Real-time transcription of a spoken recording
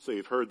So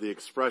you've heard the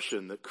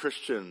expression that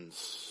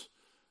Christians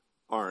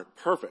aren't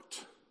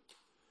perfect.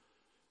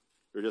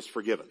 You're just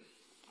forgiven,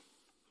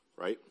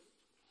 right?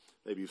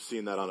 Maybe you've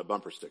seen that on a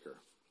bumper sticker.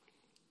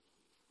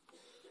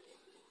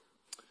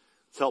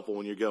 It's helpful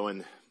when you're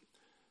going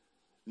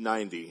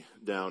 90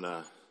 down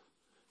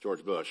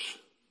George Bush.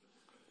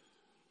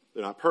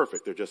 They're not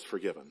perfect, they're just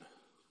forgiven.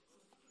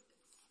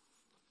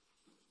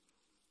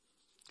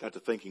 Got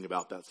to thinking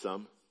about that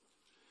some.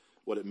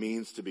 What it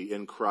means to be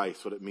in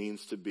Christ, what it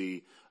means to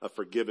be a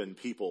forgiven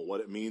people,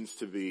 what it means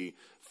to be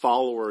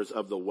followers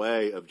of the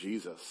way of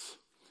Jesus.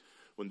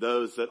 When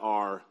those that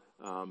are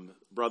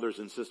brothers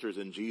and sisters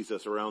in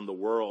Jesus around the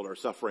world are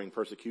suffering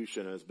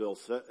persecution, as Bill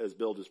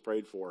just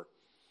prayed for,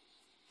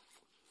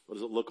 what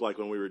does it look like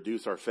when we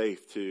reduce our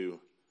faith to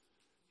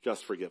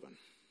just forgiven?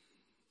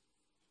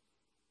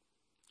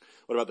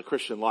 What about the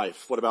Christian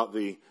life? What about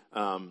the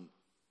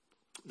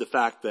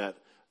fact that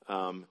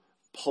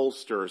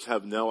pollsters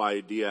have no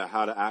idea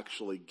how to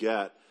actually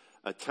get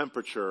a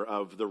temperature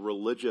of the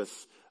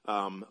religious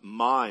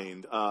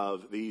mind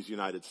of these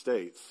United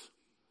States?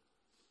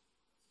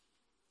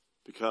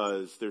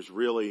 Because there's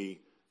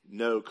really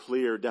no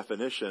clear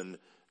definition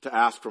to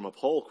ask from a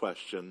poll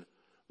question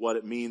what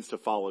it means to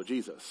follow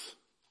Jesus.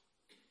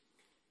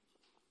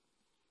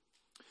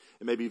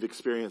 And maybe you've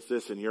experienced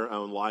this in your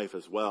own life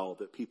as well,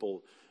 that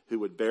people who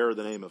would bear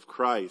the name of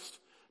Christ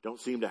don't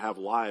seem to have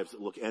lives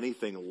that look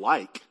anything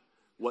like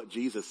what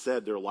Jesus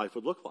said their life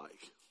would look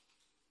like.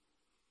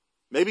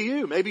 Maybe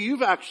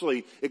you've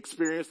actually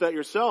experienced that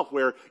yourself,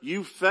 where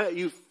you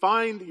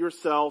find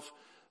yourself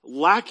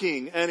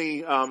lacking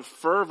any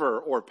fervor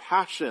or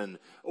passion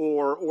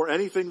or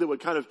anything that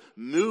would kind of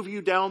move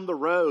you down the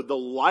road. The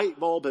light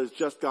bulb has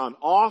just gone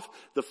off.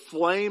 The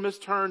flame is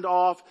turned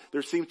off.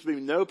 There seems to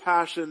be no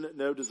passion,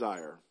 no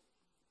desire.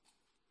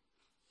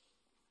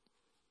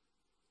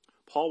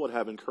 Paul would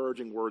have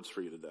encouraging words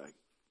for you today.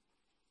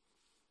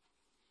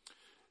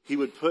 He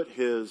would put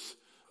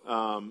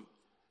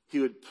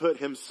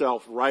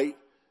himself right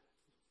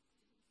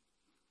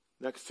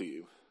next to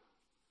you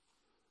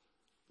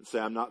and say,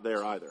 I'm not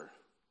there either,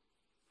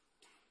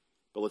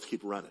 but let's keep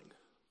running.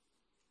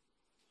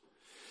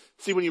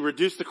 See, when you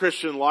reduce the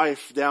Christian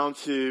life down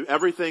to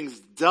everything's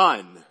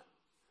done,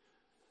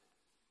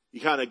 you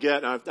kind of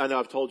get, I know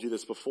I've told you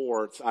this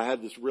before, I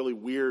had this really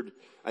weird,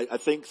 I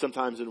think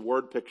sometimes in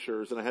word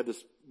pictures, and I had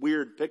this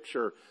weird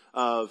picture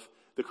of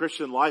the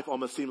Christian life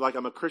almost seemed like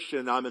I'm a Christian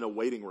and I'm in a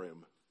waiting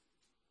room.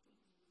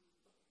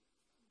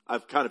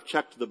 I've kind of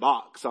checked the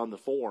box on the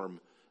form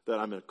that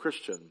I'm a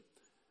Christian,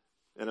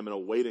 and I'm in a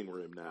waiting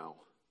room now.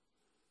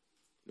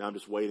 Now I'm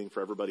just waiting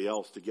for everybody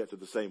else to get to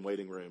the same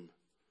waiting room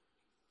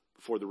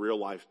before the real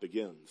life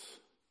begins.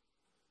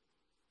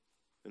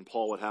 And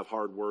Paul would have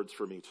hard words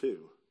for me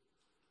too.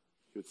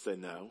 He would say,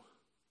 no,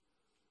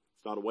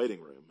 it's not a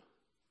waiting room.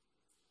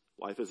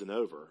 Life isn't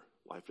over.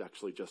 Life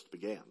actually just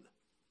began.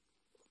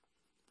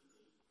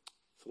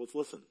 So let's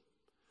listen.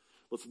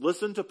 Let's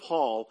listen to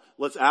Paul.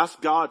 Let's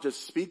ask God to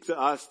speak to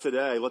us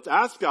today. Let's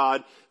ask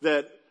God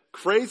that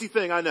crazy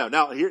thing I know.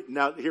 Now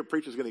here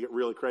preacher's going to get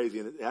really crazy,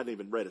 and it hadn't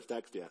even read his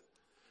text yet.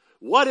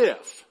 What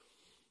if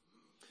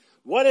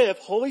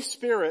Holy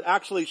Spirit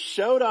actually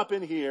showed up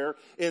in here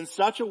in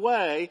such a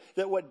way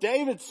that what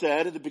David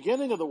said at the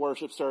beginning of the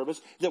worship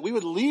service, that we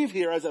would leave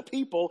here as a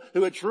people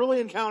who had truly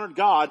encountered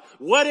God?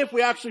 What if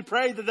we actually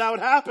prayed that would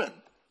happen?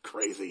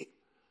 Crazy.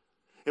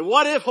 And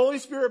what if Holy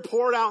Spirit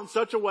poured out in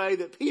such a way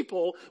that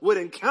people would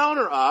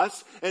encounter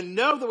us and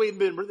know that we'd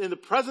been in the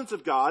presence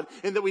of God,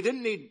 and that we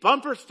didn't need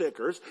bumper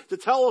stickers to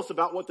tell us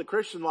about what the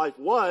Christian life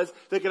was?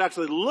 They could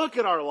actually look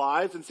at our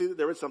lives and see that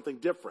there was something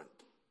different.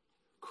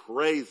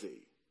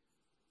 Crazy.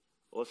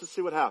 Well, let's just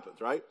see what happens,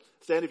 right?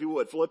 Stand if you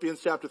would.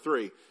 Philippians chapter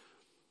 3,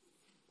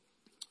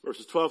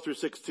 verses 12 through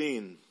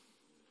 16.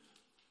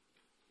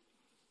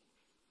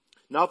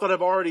 Not that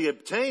I've already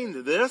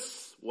obtained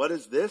this. What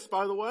is this,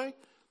 by the way?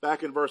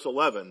 Back in verse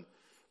 11.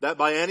 That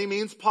by any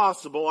means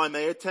possible I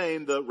may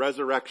attain the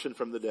resurrection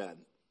from the dead.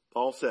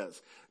 Paul says,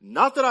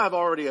 not that I've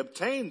already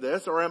obtained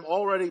this or am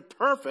already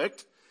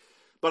perfect,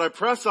 but I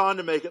press on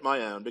to make it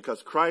my own,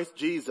 because Christ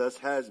Jesus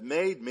has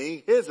made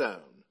me his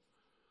own.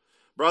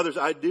 Brothers,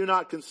 I do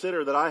not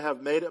consider that I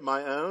have made it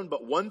my own,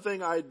 but one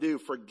thing I do,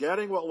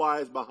 forgetting what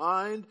lies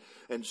behind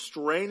and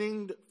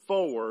straining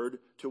forward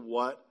to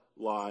what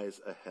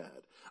lies ahead.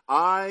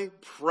 I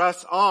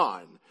press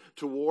on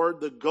toward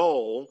the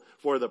goal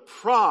for the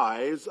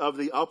prize of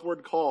the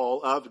upward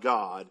call of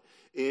God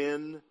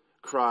in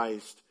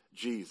Christ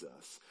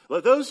Jesus.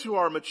 Let those who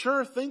are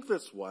mature think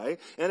this way,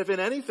 and if in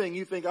anything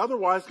you think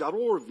otherwise, God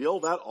will reveal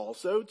that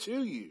also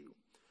to you.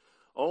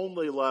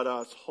 Only let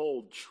us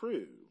hold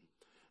true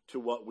to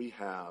what we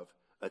have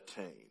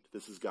attained.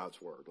 This is God's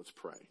word. Let's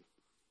pray.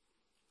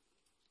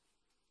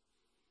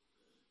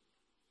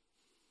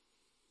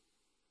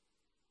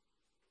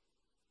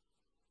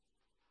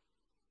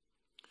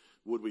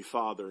 Would we,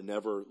 Father,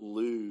 never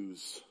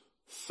lose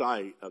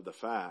sight of the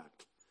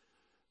fact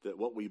that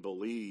what we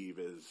believe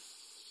is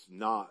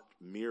not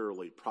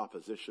merely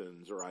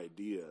propositions or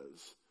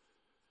ideas.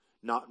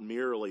 not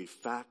merely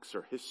facts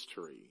or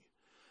history,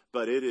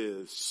 but it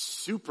is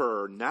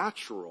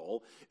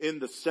supernatural in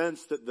the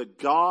sense that the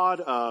God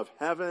of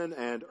heaven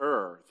and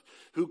earth,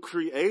 who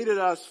created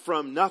us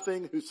from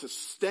nothing, who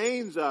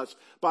sustains us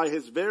by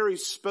his very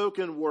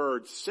spoken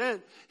word,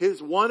 sent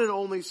his one and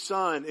only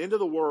Son into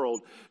the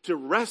world to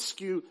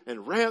rescue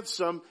and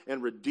ransom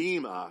and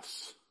redeem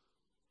us.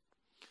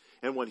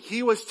 And when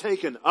he was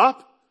taken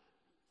up,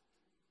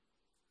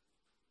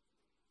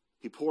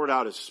 he poured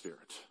out his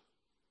Spirit.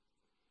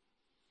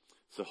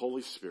 So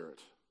Holy Spirit,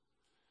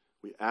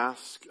 we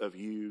ask of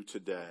you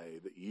today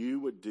that you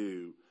would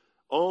do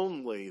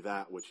only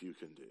that which you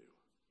can do.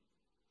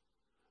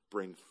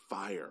 Bring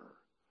fire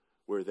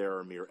where there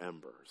are mere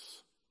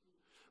embers.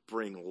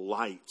 Bring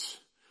light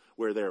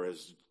where there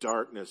is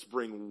darkness.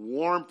 Bring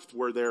warmth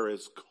where there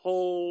is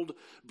cold.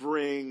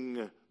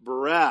 Bring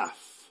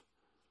breath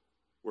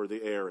where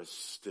the air is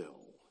still.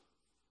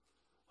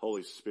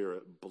 Holy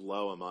Spirit,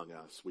 blow among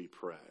us, we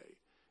pray,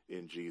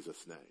 in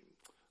Jesus' name.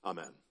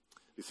 Amen.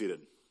 Be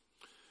seated.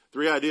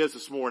 3 ideas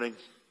this morning.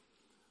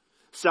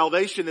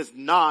 Salvation is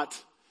not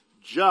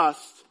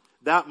just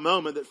that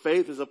moment that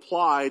faith is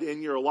applied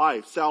in your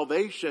life.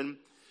 Salvation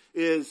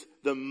is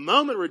the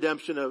moment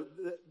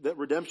that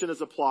redemption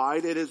is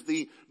applied. It is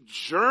the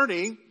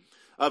journey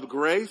of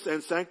grace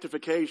and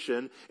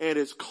sanctification, and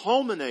is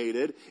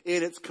culminated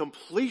in its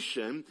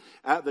completion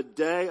at the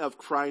day of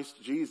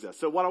Christ Jesus.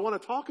 So what I want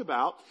to talk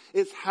about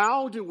is,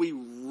 how do we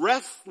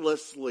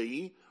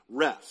restlessly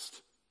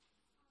rest?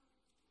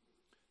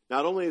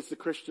 Not only is the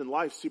Christian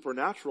life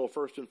supernatural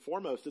first and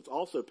foremost, it's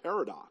also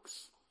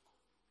paradox.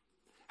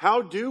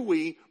 How do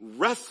we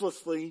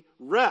restlessly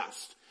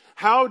rest?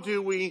 How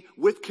do we,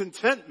 with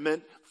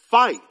contentment,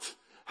 fight?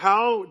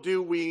 How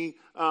do we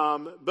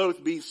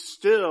both be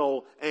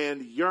still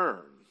and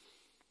yearn?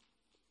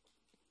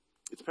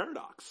 It's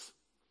paradox.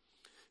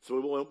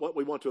 So what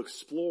we want to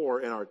explore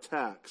in our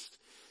text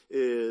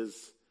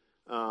is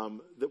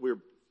that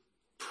we're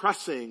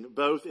pressing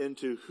both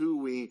into who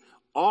we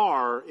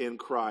are in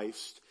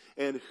Christ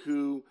and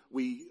who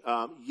we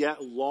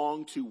yet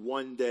long to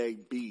one day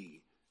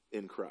be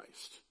in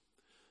Christ,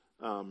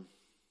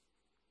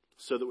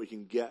 so that we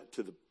can get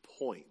to the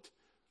point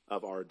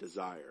of our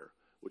desire,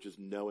 which is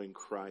knowing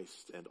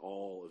Christ and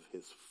all of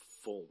his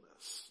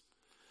fullness.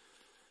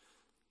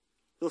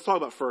 Let's talk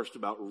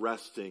about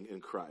resting in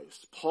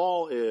Christ.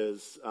 Paul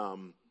is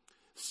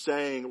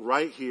saying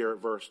right here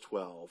at verse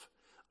 12,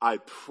 I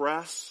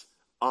press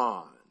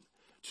on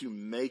to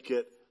make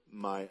it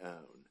my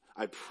own.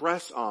 I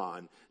press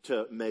on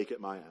to make it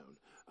my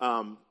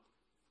own.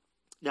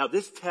 Now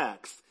this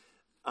text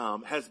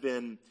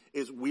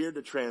is weird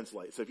to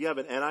translate. So if you have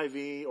an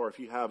NIV or if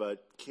you have a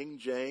King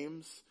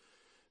James,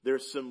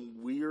 there's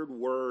some weird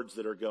words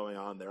that are going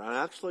on there.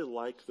 I actually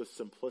like the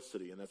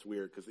simplicity, and that's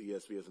weird because the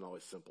ESV isn't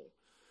always simple.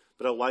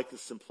 But I like the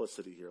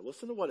simplicity here.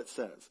 Listen to what it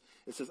says.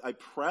 It says, I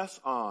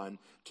press on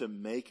to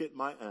make it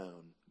my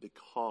own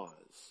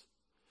because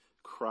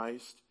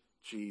Christ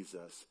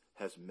Jesus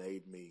has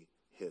made me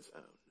his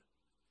own.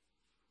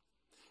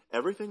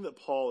 Everything that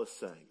Paul is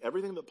saying,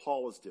 everything that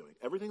Paul is doing,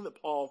 everything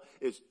that Paul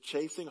is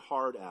chasing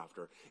hard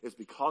after is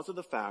because of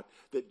the fact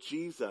that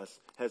Jesus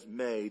has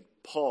made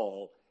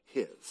Paul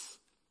his.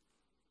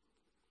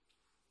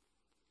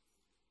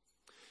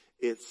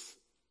 It's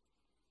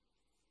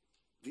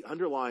the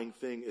underlying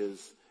thing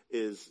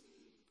is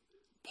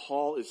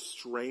Paul is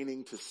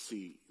straining to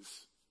seize.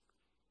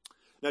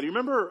 Now, do you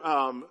remember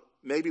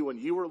maybe when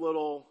you were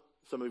little?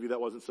 Some of you,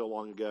 that wasn't so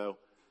long ago.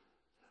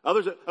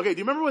 Others, okay, do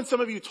you remember when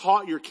some of you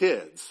taught your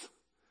kids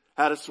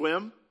how to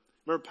swim?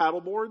 Remember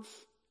paddle boards?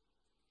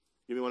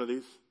 Give me one of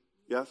these.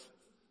 Yes?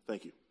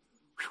 Thank you.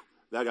 Whew,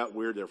 that got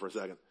weird there for a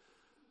second.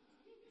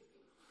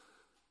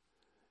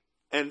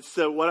 And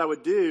so what I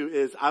would do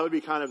is I would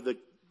be kind of the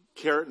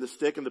carrot and the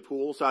stick in the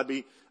pool. So I'd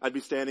be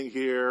standing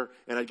here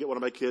and I'd get one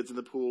of my kids in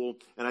the pool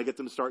and I'd get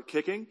them to start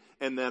kicking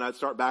and then I'd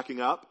start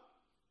backing up,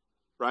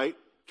 right?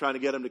 Trying to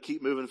get them to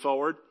keep moving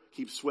forward,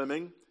 keep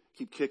swimming,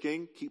 keep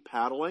kicking, keep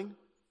paddling.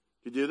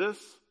 You do this?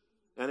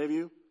 Any of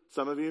you?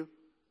 Some of you?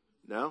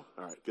 No?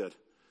 All right, good.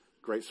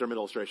 Great sermon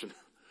illustration.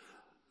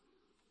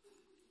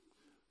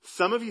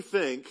 Some of you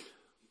think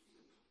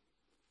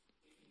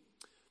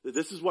that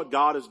this is what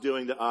God is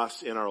doing to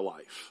us in our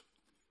life.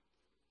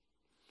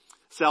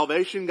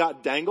 Salvation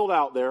got dangled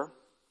out there,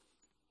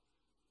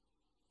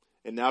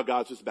 and now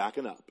God's just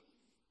backing up,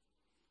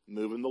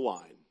 moving the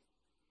line.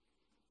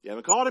 You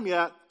haven't caught him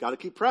yet. Got to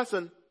keep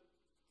pressing.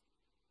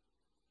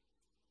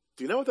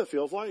 Do you know what that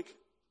feels like?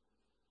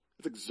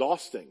 It's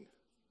exhausting.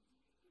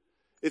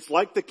 It's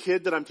like the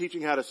kid that I'm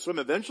teaching how to swim.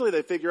 Eventually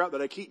they figure out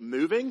that I keep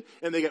moving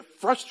and they get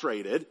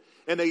frustrated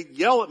and they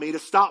yell at me to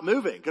stop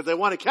moving because they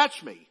want to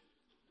catch me.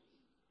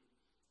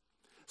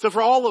 So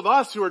for all of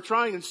us who are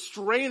trying and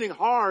straining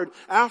hard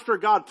after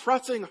God,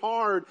 pressing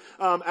hard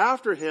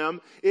after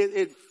him,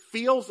 it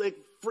feels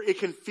it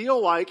can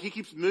feel like he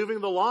keeps moving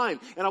the line.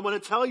 And I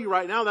want to tell you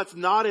right now, that's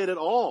not it at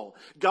all.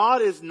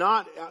 God is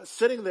not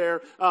sitting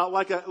there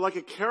like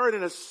a carrot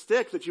and a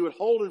stick that you would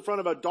hold in front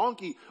of a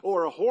donkey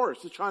or a horse.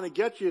 He's trying to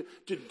get you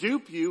to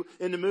dupe you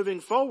into moving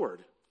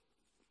forward.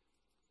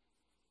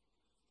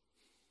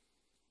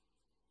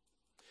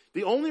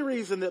 The only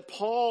reason that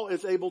Paul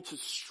is able to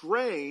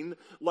strain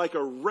like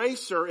a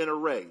racer in a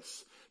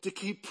race, to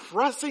keep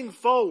pressing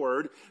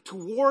forward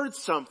towards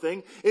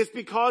something, is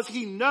because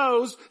he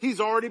knows he's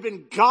already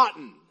been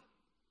gotten.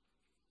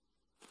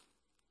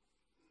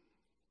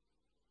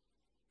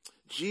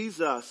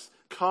 Jesus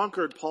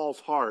conquered Paul's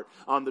heart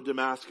on the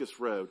Damascus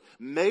road,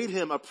 made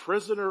him a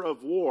prisoner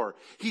of war.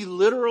 He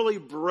literally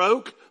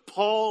broke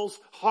Paul's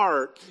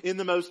heart in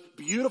the most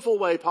beautiful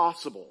way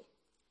possible.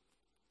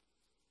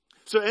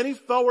 So any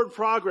forward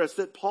progress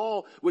that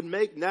Paul would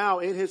make now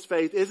in his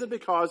faith isn't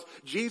because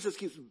Jesus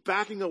keeps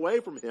backing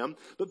away from him,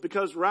 but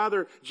because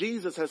rather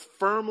Jesus has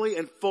firmly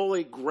and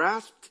fully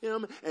grasped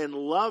him and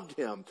loved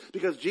him.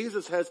 Because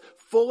Jesus has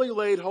fully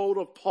laid hold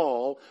of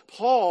Paul,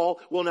 Paul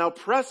will now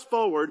press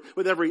forward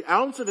with every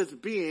ounce of his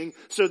being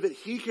so that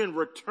he can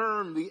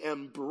return the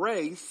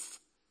embrace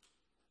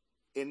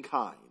in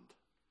kind.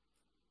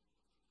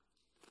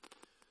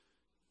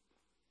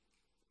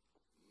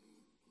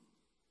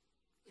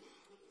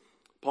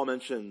 Paul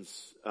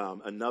mentions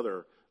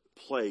another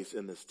place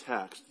in this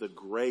text, the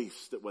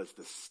grace that was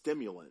the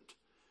stimulant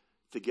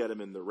to get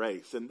him in the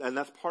race. And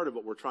that's part of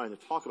what we're trying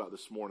to talk about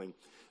this morning,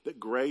 that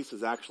grace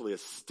is actually a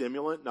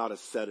stimulant, not a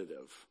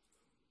sedative.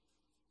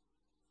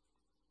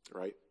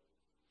 Right?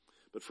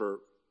 But for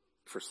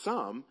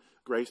some,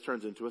 grace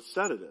turns into a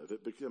sedative.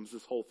 It becomes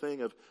this whole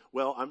thing of,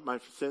 well, my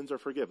sins are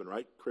forgiven,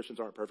 right? Christians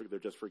aren't perfect, they're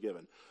just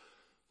forgiven.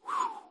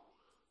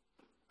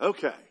 Whew.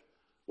 Okay,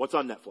 what's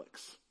on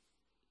Netflix?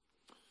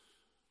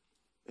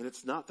 And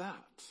it's not that.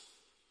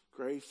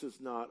 Grace is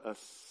not a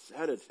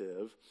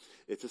sedative,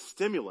 it's a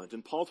stimulant.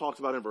 And Paul talks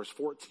about in verse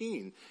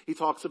 14, he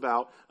talks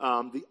about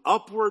the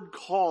upward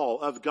call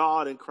of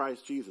God in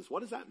Christ Jesus. What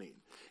does that mean?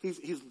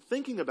 He's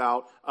thinking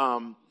about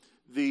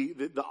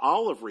the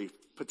olive wreath,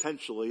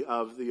 potentially,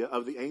 of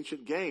the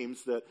ancient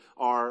games that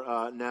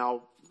are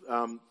now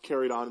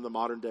carried on in the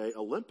modern day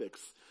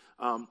Olympics.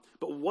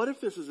 But what if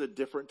this is a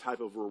different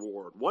type of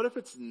reward? What if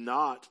it's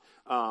not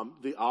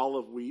the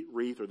olive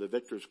wreath or the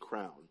victor's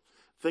crown?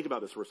 Think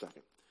about this for a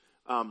second.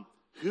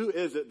 Who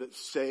is it that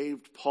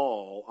saved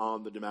Paul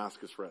on the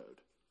Damascus road?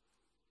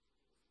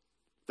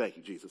 Thank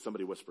you, Jesus.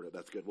 Somebody whispered it.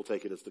 That's good. We'll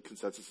take it as the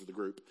consensus of the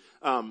group.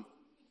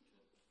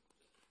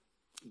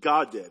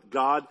 God did.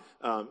 God,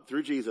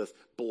 through Jesus,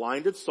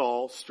 blinded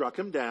Saul, struck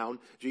him down.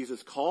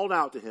 Jesus called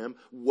out to him,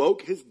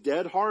 woke his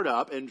dead heart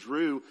up, and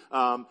drew,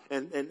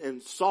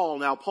 and Saul,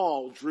 now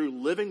Paul, drew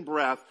living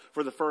breath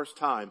for the first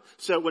time.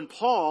 So when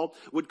Paul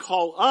would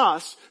call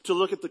us to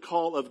look at the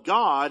call of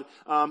God,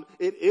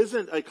 it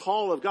isn't a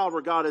call of God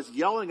where God is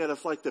yelling at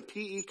us like the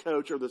PE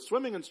coach or the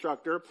swimming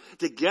instructor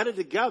to get it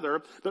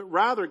together, but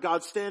rather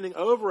God standing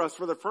over us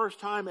for the first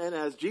time, and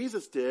as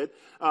Jesus did,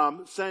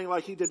 saying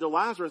like he did to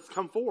Lazarus,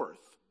 come forth.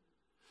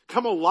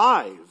 Come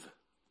alive.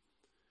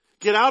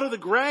 Get out of the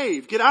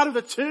grave. Get out of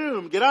the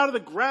tomb. Get out of the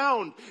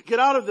ground. Get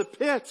out of the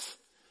pit.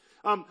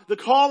 The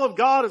call of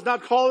God is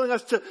not calling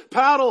us to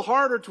paddle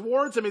harder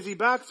towards him as he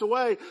backs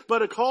away,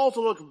 but a call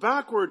to look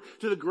backward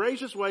to the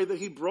gracious way that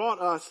he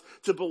brought us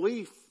to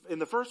belief in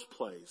the first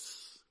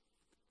place.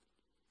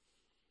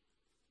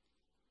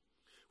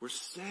 We're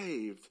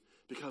saved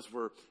because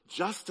we're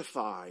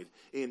justified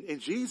in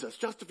Jesus.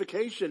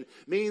 Justification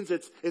means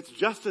it's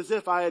just as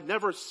if I had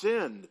never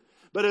sinned.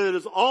 But it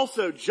is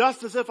also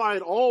just as if I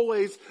had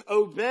always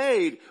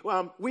obeyed.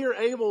 We are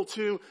able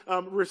to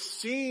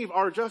receive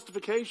our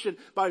justification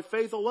by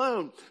faith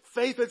alone.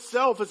 Faith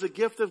itself is a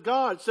gift of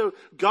God. So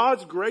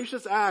God's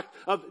gracious act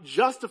of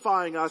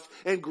justifying us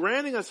and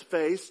granting us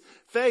faith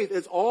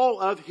is all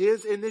of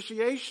his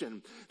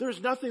initiation.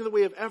 There's nothing that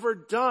we have ever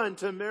done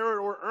to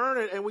merit or earn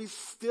it, and we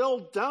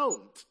still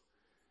don't.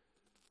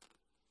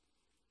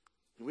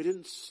 And we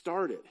didn't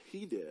start it.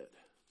 He did.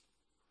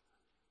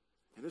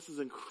 And this is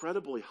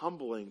incredibly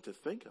humbling to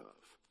think of.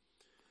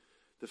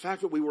 The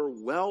fact that we were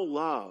well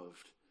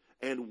loved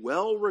and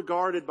well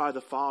regarded by the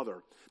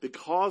Father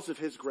because of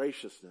his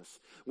graciousness,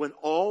 when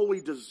all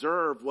we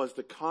deserved was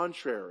the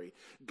contrary.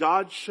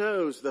 God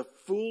chose the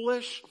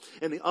foolish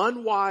and the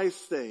unwise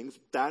things.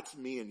 That's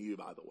me and you,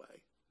 by the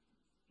way.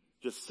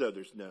 Just so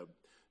there's no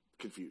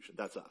confusion.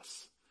 That's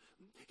us.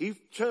 He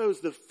chose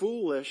the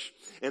foolish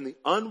and the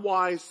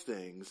unwise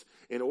things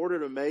in order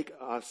to make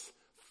us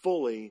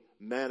fully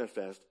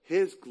manifest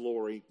his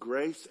glory,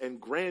 grace,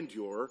 and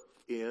grandeur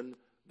in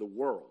the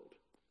world.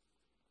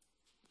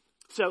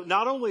 So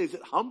not only is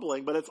it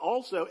humbling, but it's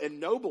also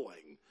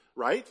ennobling,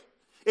 right?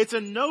 It's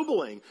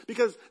ennobling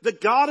because the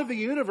God of the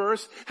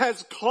universe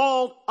has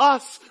called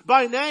us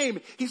by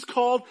name. He's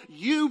called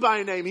you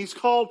by name. He's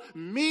called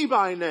me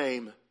by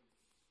name.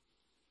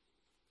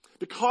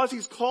 Because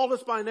he's called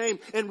us by name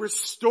and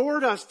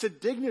restored us to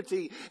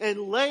dignity and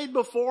laid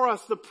before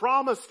us the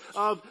promise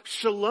of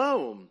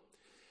shalom.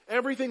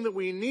 Everything that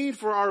we need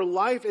for our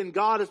life in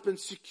God has been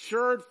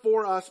secured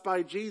for us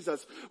by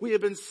Jesus. We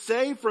have been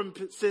saved from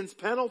sin's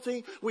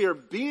penalty. We are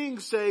being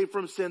saved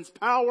from sin's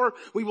power.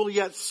 We will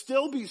yet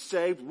still be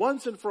saved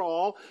once and for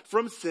all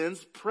from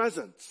sin's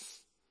presence.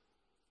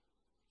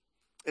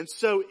 And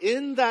so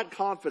in that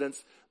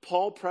confidence,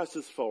 Paul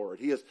presses forward.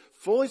 He is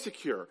fully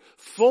secure,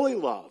 fully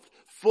loved,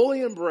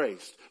 fully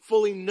embraced,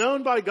 fully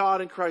known by God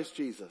in Christ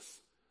Jesus.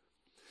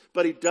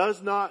 But he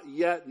does not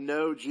yet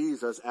know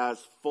Jesus as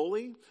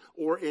fully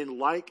or in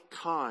like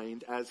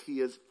kind as he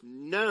is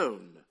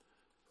known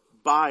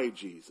by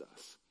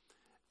Jesus.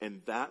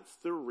 And that's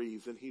the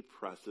reason he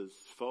presses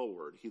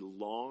forward. He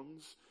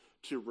longs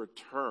to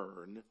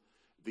return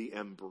the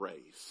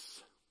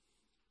embrace.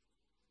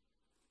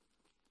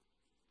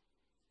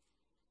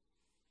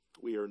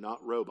 We are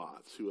not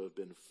robots who have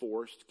been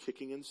forced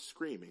kicking and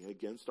screaming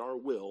against our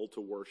will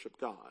to worship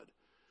God.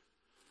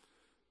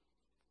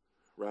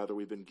 Rather,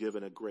 we've been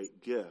given a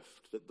great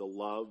gift, that the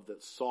love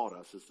that sought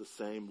us is the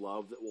same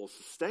love that will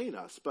sustain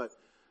us. But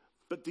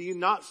do you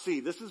not see?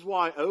 This is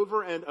why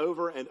over and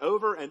over and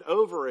over and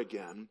over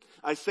again,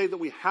 I say that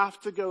we have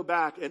to go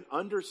back and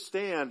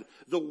understand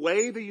the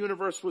way the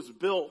universe was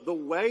built, the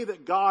way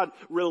that God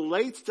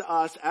relates to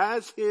us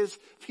as his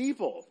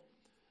people.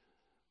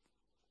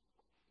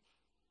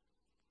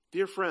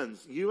 Dear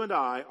friends, you and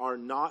I are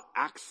not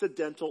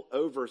accidental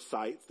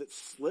oversights that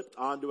slipped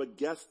onto a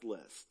guest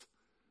list.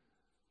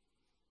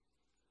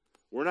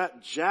 We're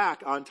not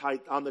Jack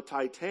on the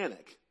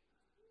Titanic.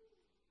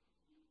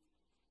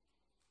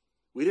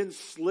 We didn't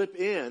slip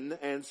in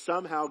and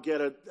somehow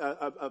get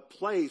a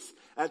place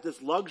at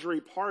this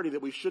luxury party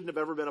that we shouldn't have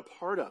ever been a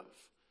part of.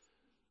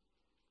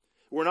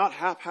 We're not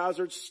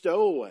haphazard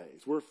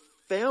stowaways. We're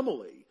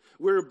family.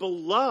 We're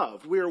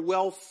beloved. We are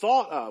well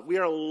thought of. We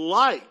are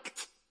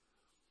liked.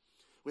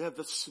 We have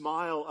the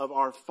smile of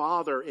our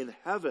Father in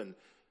heaven.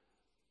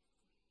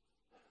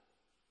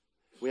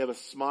 We have a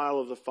smile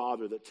of the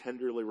Father that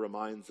tenderly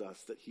reminds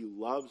us that he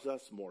loves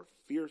us more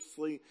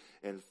fiercely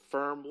and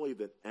firmly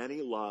than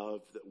any love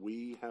that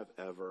we have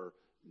ever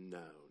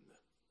known.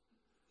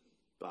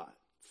 But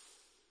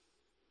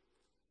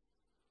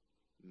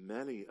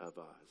many of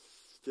us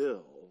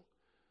still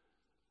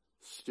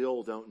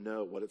don't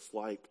know what it's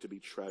like to be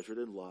treasured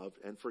and loved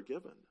and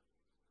forgiven.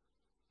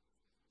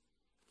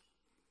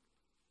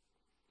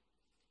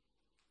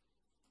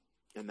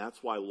 And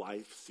that's why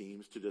life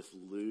seems to just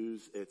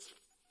lose its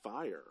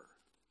fire.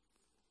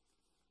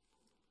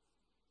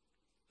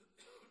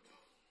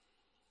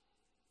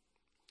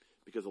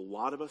 Because a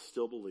lot of us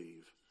still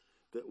believe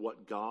that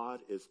what God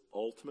is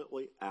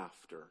ultimately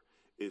after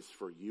is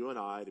for you and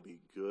I to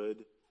be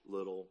good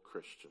little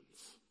Christians.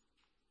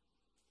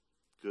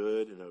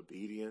 Good and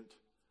obedient.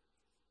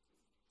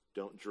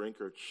 Don't drink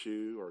or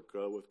chew or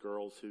go with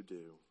girls who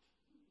do.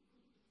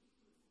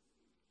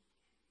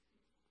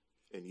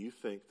 And you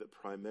think that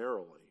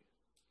primarily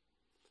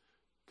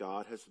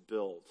God has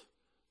built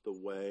the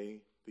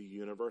way the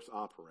universe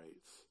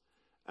operates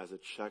as a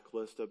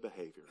checklist of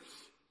behaviors.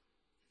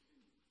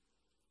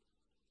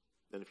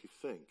 And if you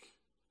think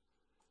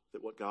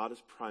that what God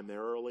is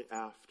primarily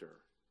after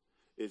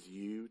is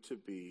you to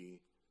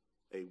be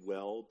a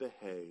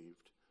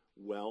well-behaved,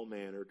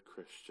 well-mannered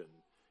Christian,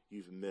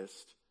 you've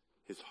missed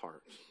his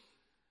heart.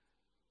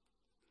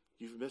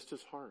 You've missed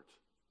his heart.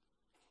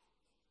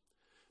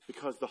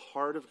 Because the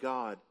heart of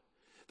God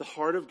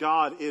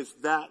is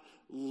that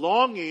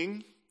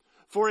longing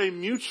for a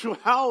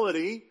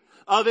mutuality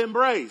of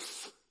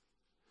embrace.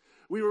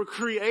 We were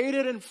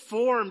created and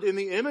formed in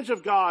the image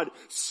of God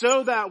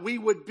so that we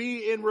would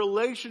be in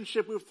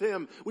relationship with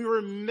him. We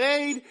were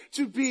made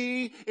to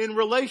be in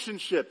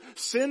relationship.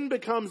 Sin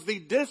becomes the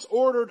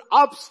disordered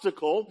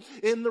obstacle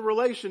in the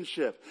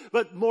relationship.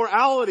 But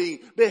morality,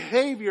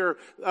 behavior,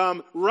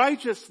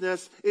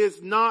 righteousness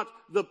is not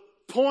the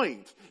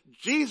point.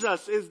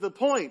 Jesus is the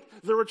point.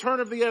 The return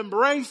of the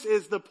embrace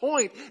is the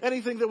point.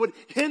 Anything that would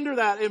hinder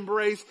that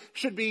embrace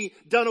should be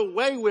done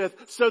away with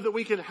so that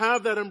we can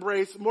have that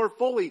embrace more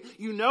fully.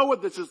 You know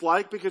what this is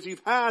like because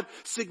you've had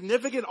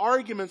significant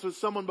arguments with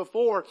someone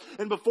before,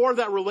 and before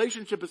that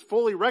relationship is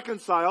fully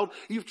reconciled,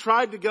 you've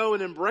tried to go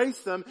and embrace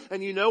them,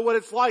 and you know what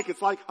it's like.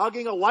 It's like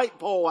hugging a light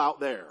pole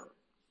out there.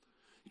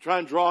 You try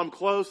and draw them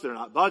close, they're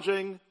not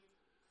budging.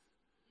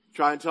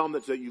 Try and tell them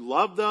that you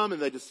love them,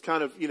 and they just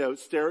kind of,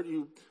 stare at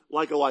you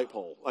like a light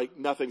pole, like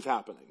nothing's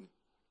happening.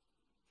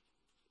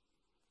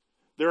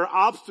 There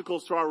are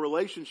obstacles to our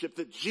relationship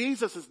that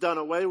Jesus has done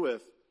away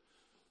with.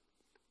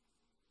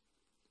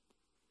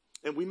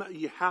 And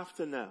you have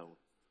to know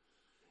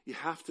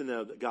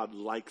that God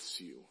likes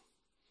you.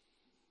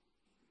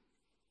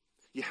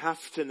 You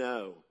have to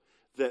know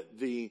that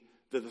the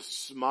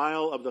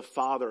smile of the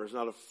Father is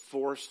not a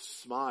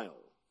forced smile.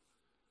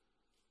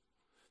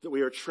 That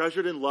we are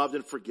treasured and loved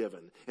and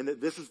forgiven. And that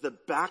this is the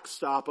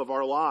backstop of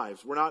our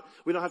lives. We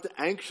don't have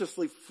to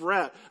anxiously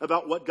fret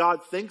about what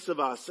God thinks of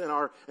us and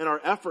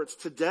our efforts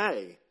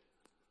today.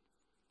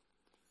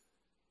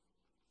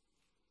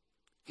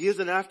 He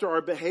isn't after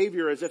our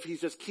behavior as if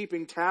he's just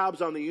keeping tabs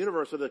on the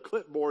universe with a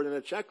clipboard and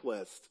a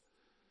checklist.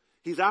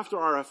 He's after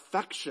our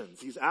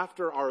affections. He's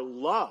after our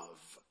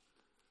love.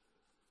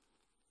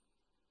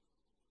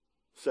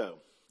 So,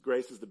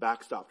 grace is the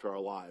backstop to our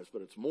lives,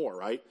 but it's more,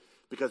 right?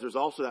 Because there's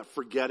also that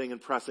forgetting and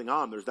pressing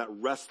on. There's that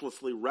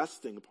restlessly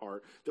resting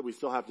part that we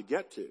still have to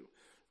get to.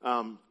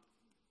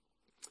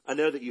 I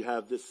know that you've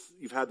had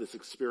this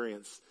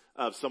experience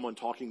of someone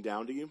talking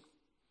down to you,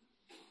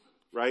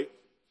 right?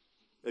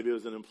 Maybe it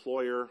was an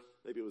employer,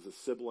 maybe it was a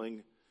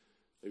sibling,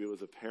 maybe it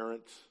was a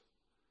parent.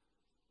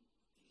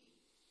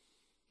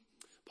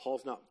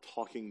 Paul's not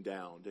talking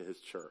down to his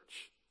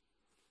church.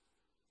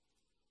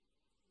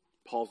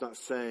 Paul's not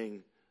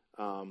saying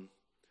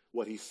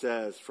what he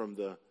says from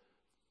the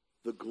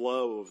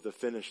glow of the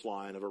finish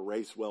line of a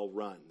race well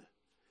run.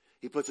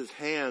 He puts his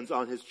hands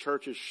on his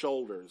church's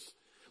shoulders,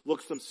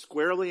 looks them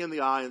squarely in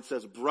the eye and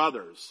says,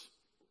 brothers,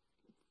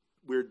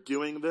 we're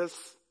doing this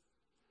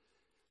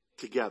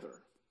together.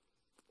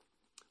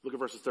 Look at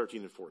verses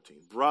 13 and 14.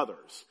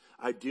 Brothers,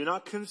 I do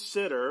not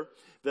consider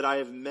that I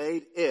have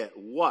made it,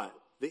 what?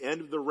 The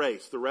end of the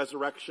race, the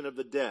resurrection of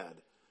the dead.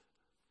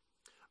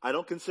 I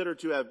don't consider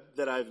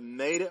that I've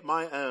made it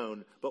my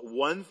own, but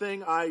one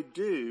thing I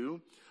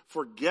do,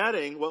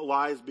 forgetting what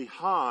lies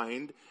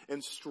behind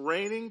and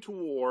straining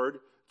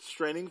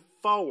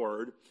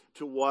forward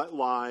to what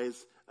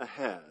lies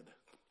ahead.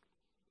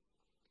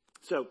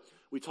 So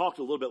we talked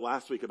a little bit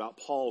last week about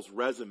Paul's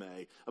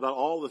resume, about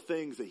all the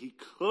things that he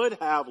could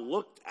have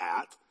looked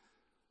at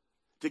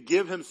to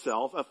give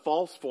himself a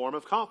false form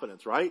of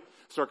confidence, right?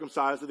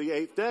 Circumcised of the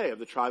 8th day, of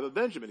the tribe of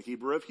Benjamin,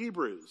 Hebrew of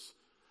Hebrews.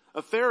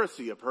 A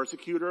Pharisee, a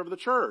persecutor of the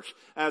church,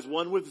 as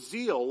one with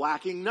zeal,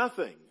 lacking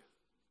nothing.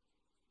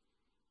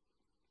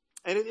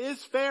 And it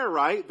is fair,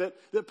 right,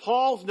 that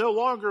Paul's no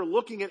longer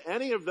looking at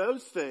any of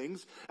those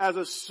things as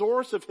a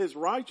source of his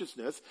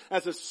righteousness,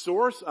 as a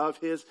source of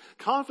his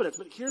confidence.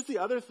 But here's the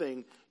other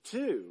thing,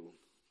 too.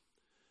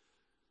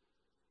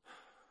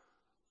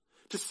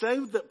 To say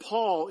that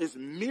Paul is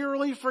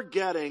merely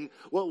forgetting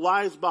what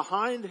lies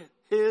behind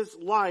his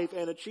life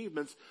and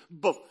achievements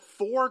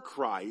before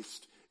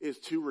Christ is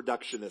too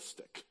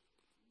reductionistic.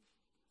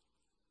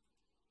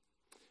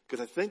 Because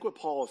I think what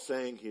Paul is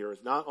saying here is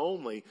not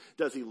only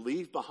does he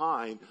leave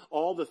behind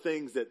all the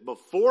things that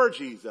before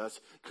Jesus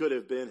could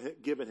have been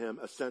given him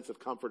a sense of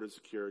comfort and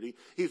security,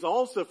 he's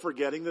also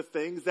forgetting the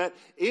things that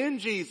in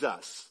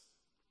Jesus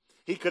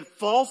he could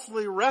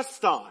falsely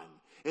rest on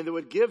and that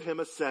would give him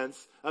a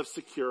sense of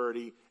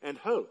security and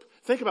hope.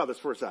 Think about this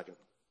for a second.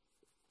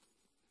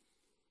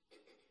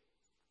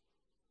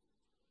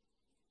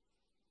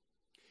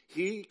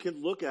 He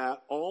can look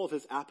at all of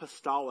his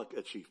apostolic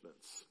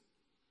achievements,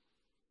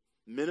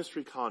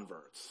 ministry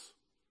converts,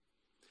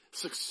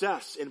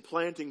 success in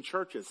planting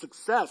churches,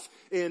 success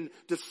in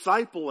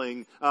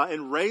discipling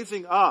and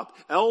raising up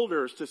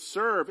elders to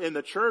serve in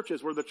the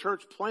churches where the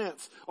church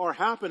plants are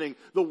happening,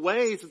 the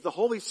ways that the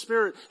Holy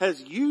Spirit has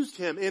used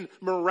him in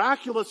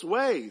miraculous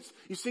ways.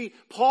 You see,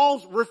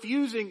 Paul's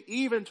refusing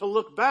even to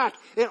look back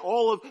at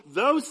all of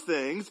those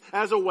things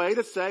as a way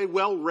to say,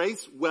 well,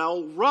 race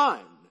well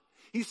run.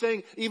 He's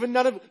saying even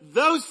none of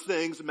those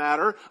things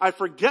matter. I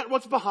forget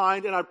what's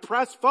behind and I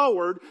press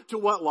forward to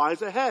what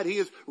lies ahead. He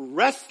is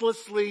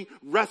restlessly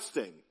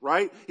resting,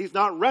 right? He's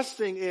not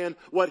resting in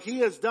what he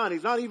has done.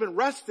 He's not even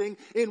resting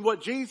in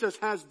what Jesus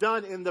has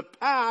done in the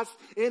past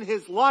in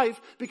his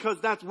life,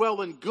 because that's well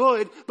and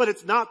good, but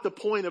it's not the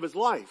point of his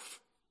life.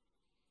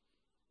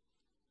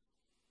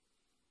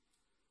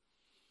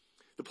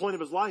 The point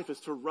of his life is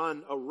to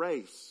run a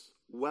race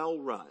well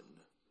run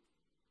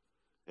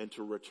and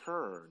to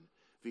return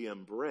the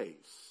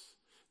embrace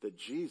that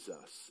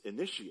Jesus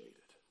initiated.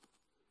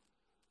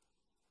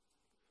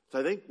 So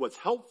I think what's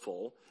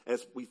helpful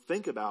as we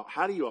think about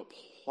how do you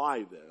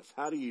apply this,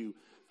 how do you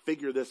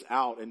figure this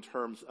out in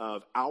terms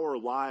of our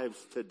lives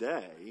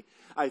today,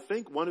 I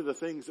think one of the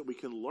things that we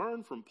can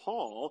learn from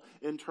Paul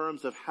in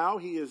terms of how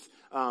he is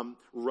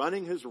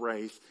running his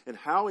race and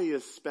how he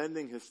is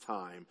spending his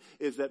time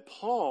is that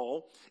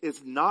Paul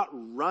is not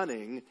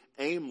running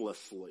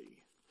aimlessly.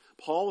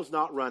 Paul is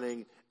not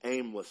running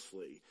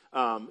aimlessly.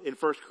 In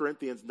 1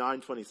 Corinthians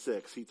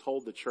 9:26, he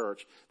told the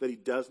church that he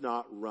does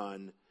not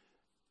run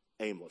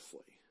aimlessly.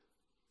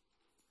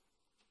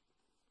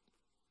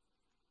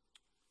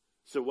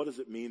 So what does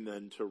it mean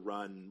then to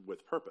run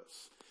with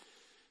purpose?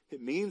 It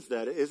means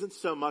that it isn't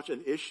so much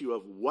an issue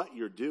of what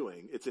you're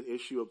doing, it's an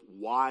issue of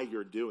why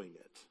you're doing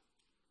it.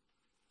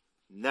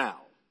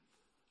 Now,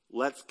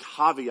 let's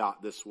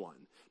caveat this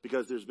one,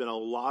 because there's been a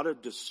lot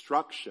of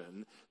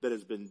destruction that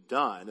has been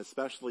done,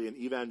 especially in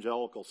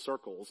evangelical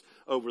circles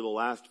over the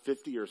last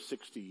 50 or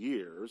 60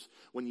 years,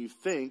 when you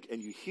think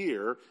and you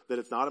hear that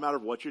it's not a matter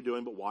of what you're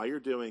doing, but why you're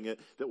doing it,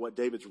 that what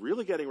David's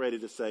really getting ready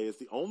to say is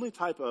the only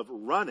type of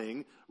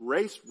running,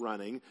 race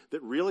running,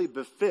 that really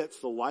befits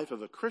the life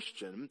of a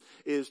Christian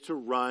is to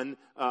run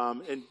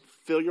and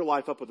fill your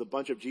life up with a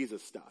bunch of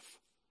Jesus stuff,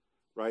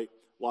 right?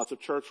 Lots of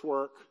church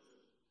work,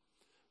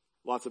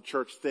 lots of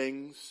church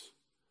things,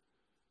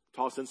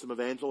 toss in some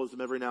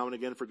evangelism every now and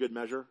again for good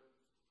measure.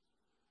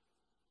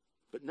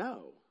 But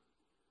no,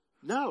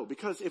 No,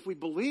 because if we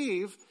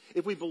believe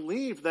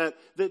that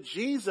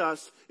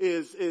Jesus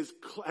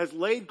has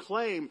laid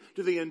claim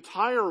to the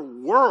entire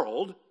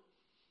world,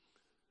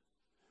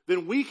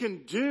 then we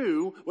can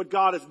do what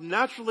God has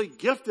naturally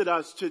gifted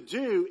us to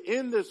do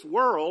in this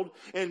world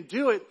and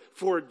do it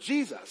for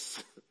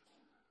Jesus.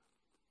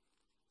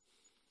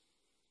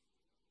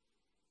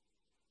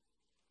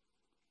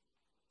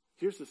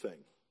 Here's the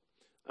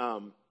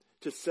thing.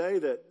 To say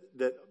that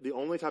the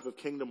only type of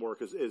kingdom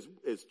work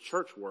is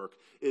church work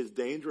is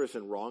dangerous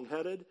and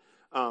wrongheaded.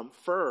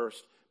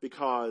 First,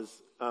 because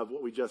of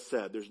what we just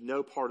said. There's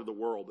no part of the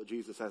world that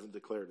Jesus hasn't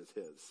declared as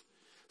his.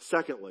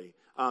 Secondly,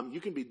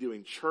 you can be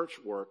doing church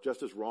work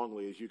just as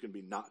wrongly as you can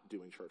be not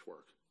doing church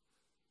work.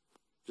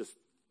 Just,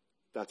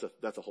 that's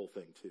a whole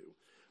thing too.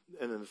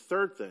 And then the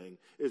third thing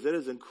is that it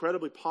is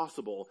incredibly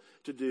possible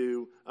to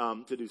do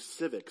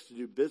civics, to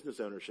do business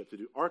ownership, to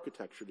do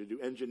architecture, to do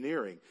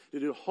engineering, to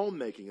do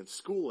homemaking and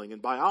schooling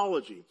and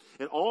biology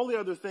and all the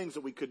other things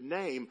that we could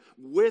name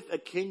with a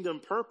kingdom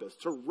purpose,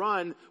 to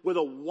run with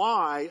a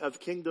why of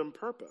kingdom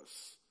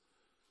purpose.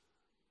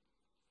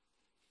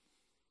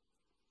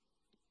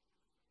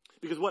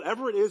 Because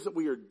whatever it is that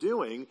we are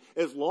doing,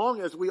 as long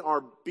as we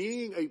are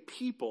being a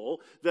people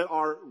that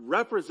are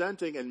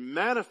representing and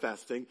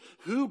manifesting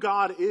who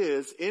God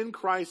is in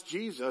Christ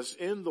Jesus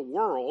in the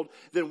world,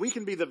 then we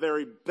can be the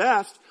very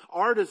best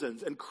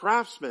artisans and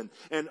craftsmen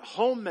and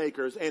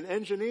homemakers and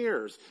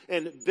engineers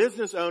and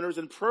business owners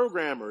and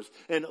programmers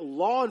and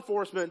law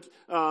enforcement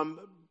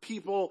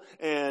people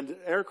and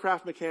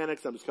aircraft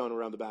mechanics. I'm just going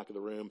around the back of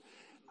the room.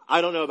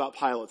 I don't know about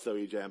pilots though,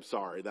 EJ. I'm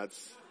sorry.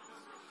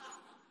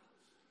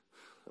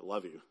 I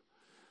love you.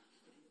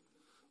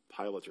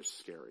 Pilots are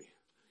scary.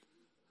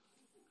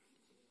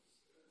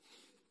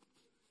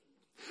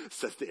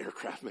 Says the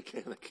aircraft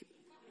mechanic.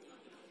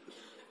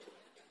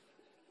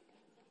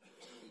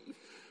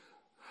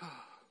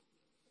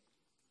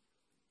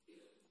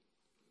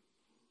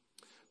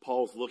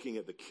 Paul's looking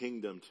at the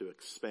kingdom to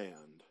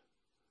expand.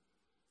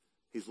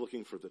 He's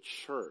looking for the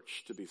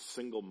church to be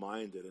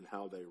single-minded in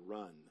how they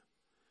run.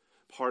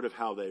 Part of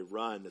how they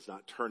run is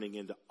not turning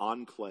into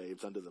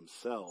enclaves unto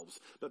themselves,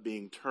 but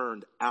being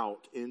turned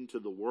out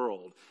into the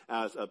world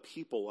as a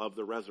people of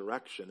the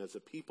resurrection, as a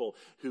people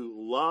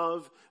who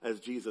love as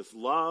Jesus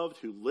loved,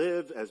 who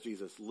live as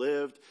Jesus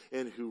lived,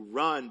 and who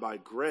run by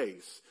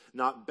grace,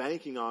 not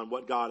banking on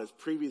what God has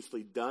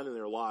previously done in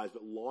their lives,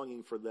 but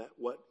longing for that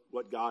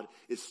what God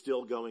is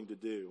still going to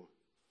do.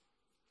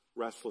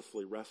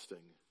 Restlessly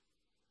resting.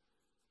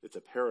 It's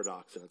a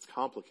paradox and it's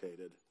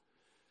complicated.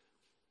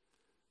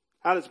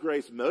 How does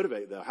grace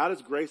motivate, though? How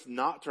does grace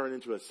not turn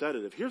into a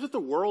sedative? Here's what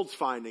the world's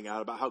finding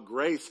out about how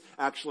grace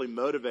actually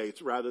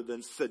motivates rather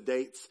than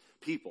sedates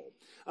people.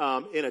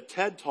 In a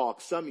TED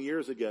Talk some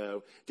years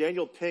ago,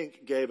 Daniel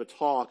Pink gave a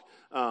talk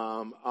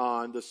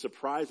on the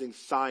surprising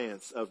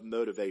science of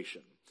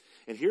motivation.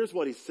 And here's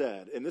what he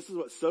said, and this is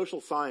what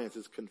social science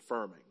is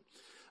confirming.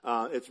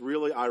 It's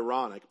really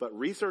ironic, but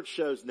research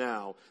shows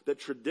now that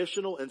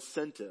traditional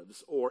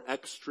incentives or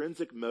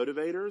extrinsic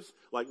motivators,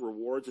 like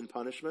rewards and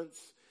punishments,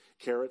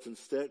 carrots and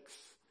sticks,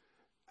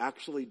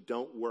 actually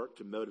don't work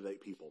to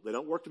motivate people. They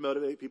don't work to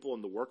motivate people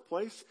in the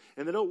workplace,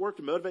 and they don't work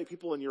to motivate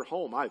people in your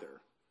home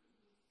either.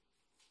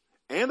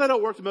 And they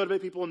don't work to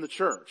motivate people in the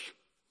church.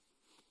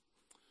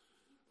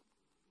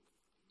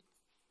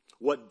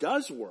 What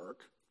does work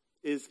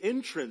is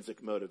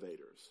intrinsic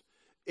motivators,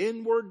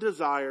 inward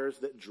desires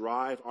that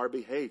drive our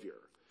behavior.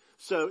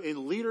 So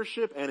in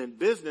leadership and in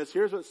business,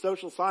 here's what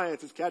social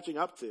science is catching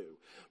up to.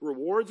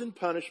 Rewards and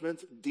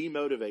punishments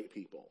demotivate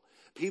people.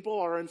 People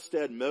are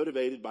instead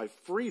motivated by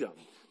freedom,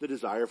 the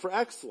desire for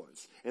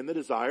excellence, and the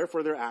desire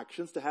for their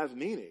actions to have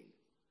meaning.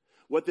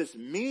 What this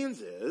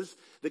means is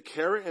the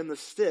carrot and the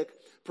stick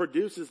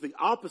produces the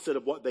opposite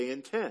of what they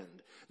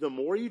intend. The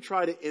more you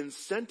try to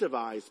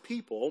incentivize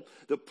people,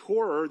 the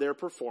poorer their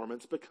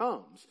performance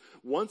becomes.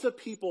 Once a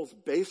people's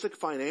basic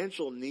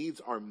financial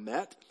needs are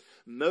met,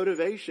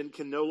 motivation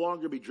can no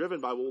longer be driven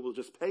by, well, we'll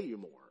just pay you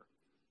more.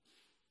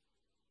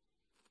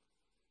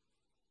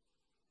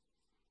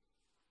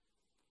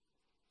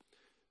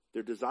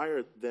 Their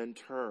desire then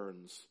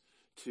turns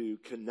to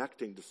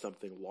connecting to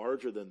something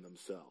larger than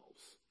themselves.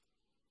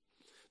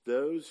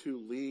 Those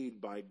who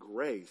lead by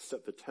grace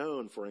set the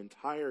tone for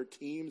entire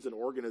teams and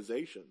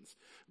organizations.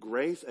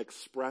 Grace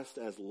expressed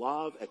as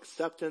love,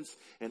 acceptance,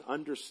 and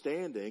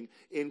understanding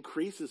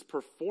increases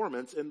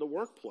performance in the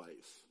workplace.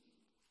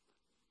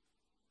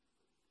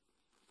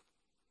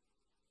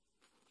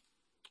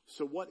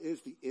 So what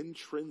is the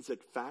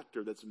intrinsic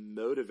factor that's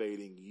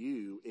motivating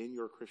you in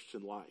your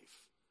Christian life?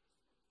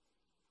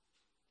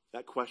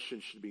 That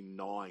question should be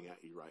gnawing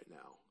at you right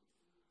now,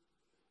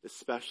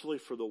 especially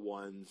for the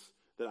ones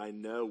that I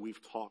know we've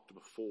talked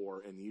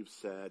before and you've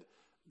said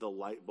the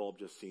light bulb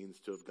just seems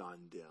to have gone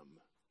dim.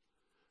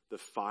 The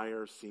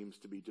fire seems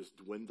to be just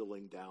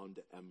dwindling down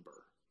to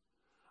ember.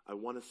 I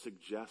want to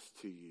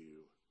suggest to you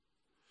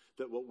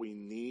that what we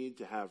need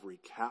to have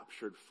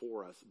recaptured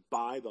for us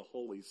by the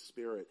Holy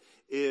Spirit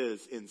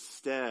is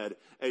instead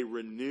a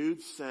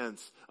renewed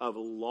sense of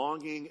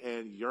longing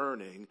and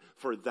yearning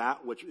for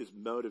that which is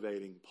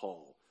motivating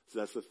Paul. So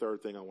that's the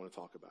third thing I want to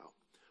talk about.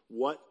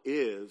 What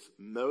is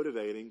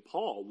motivating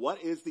Paul?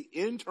 What is the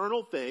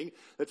internal thing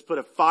that's put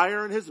a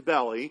fire in his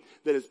belly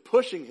that is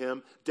pushing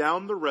him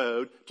down the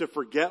road to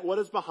forget what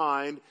is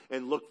behind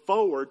and look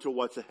forward to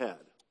what's ahead?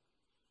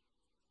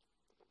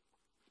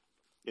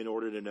 In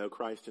order to know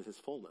Christ in his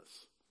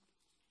fullness.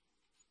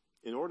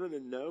 In order to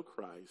know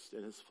Christ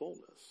in his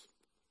fullness.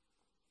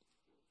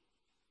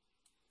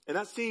 And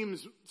that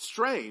seems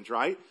strange,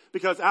 right?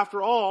 Because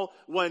after all,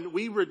 when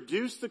we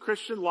reduce the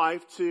Christian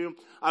life to,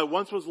 I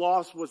once was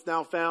lost, was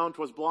now found,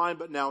 was blind,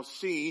 but now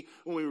see,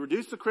 when we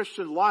reduce the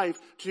Christian life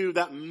to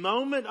that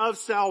moment of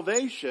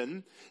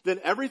salvation, then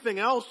everything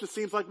else just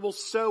seems like, well,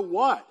 so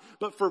what?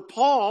 But for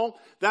Paul,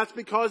 that's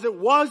because it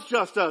was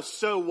just a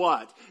so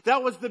what.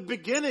 That was the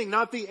beginning,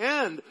 not the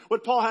end.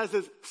 What Paul has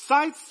his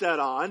sights set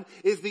on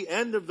is the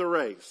end of the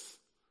race.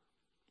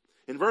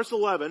 In verse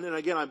 11, and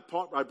again,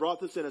 I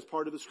brought this in as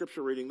part of the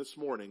scripture reading this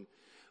morning,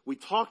 we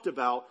talked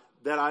about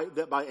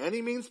that by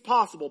any means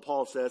possible,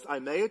 Paul says, I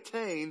may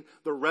attain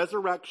the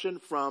resurrection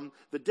from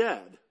the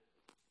dead.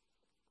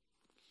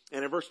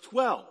 And in verse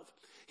 12,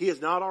 he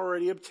has not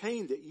already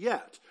obtained it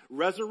yet.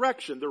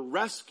 Resurrection, the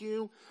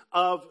rescue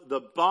of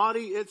the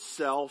body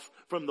itself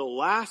from the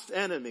last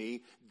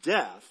enemy,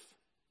 death.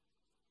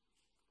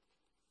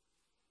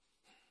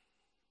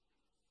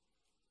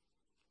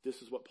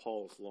 This is what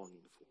Paul is longing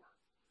for.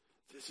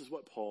 This is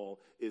what Paul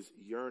is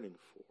yearning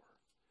for.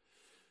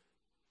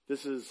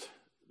 This is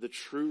the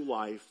true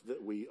life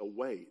that we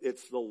await.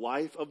 It's the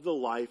life of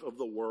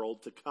the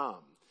world to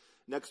come.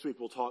 Next week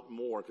we'll talk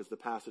more, because the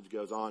passage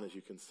goes on, as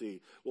you can see.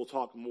 We'll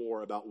talk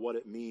more about what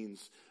it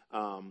means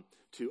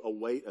to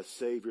await a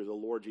Savior, the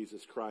Lord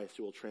Jesus Christ,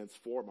 who will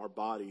transform our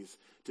bodies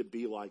to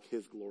be like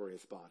his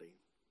glorious body.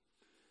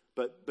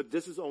 But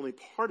this is only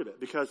part of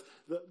it, because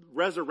the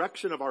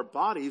resurrection of our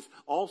bodies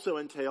also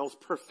entails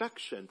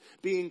perfection,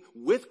 being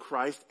with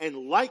Christ and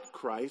like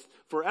Christ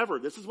forever.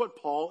 This is what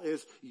Paul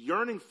is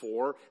yearning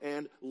for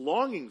and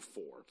longing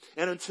for.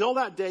 And until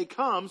that day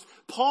comes,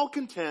 Paul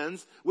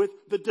contends with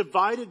the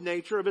divided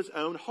nature of his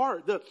own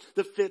heart,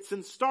 the fits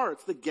and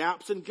starts, the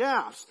gaps and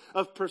gaffes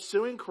of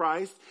pursuing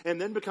Christ and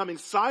then becoming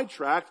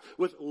sidetracked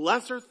with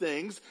lesser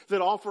things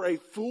that offer a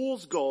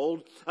fool's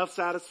gold of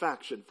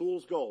satisfaction.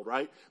 Fool's gold,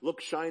 right?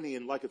 Look shiny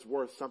and like it's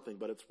worth something,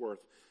 but it's worth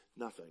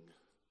nothing.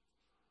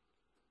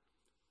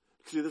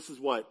 See, this is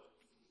what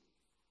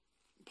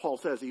Paul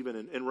says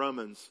even in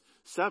Romans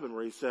 7,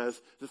 where he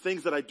says, the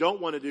things that I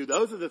don't want to do,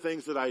 those are the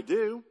things that I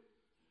do.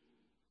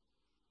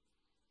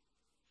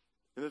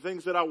 And the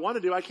things that I want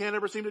to do, I can't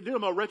ever seem to do.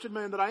 I'm a wretched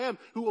man that I am.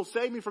 Who will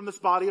save me from this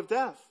body of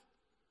death?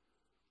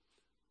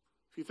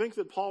 If you think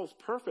that Paul's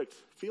perfect,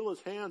 feel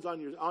his hands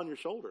on your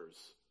shoulders.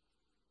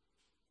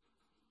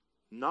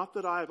 Not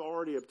that I have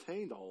already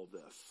obtained all of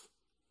this.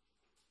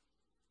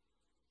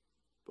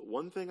 But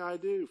one thing I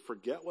do,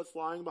 forget what's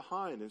lying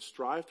behind and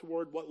strive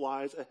toward what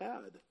lies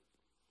ahead.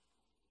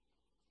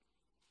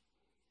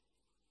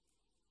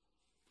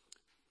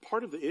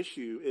 Part of the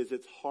issue is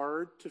it's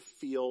hard to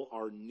feel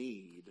our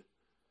need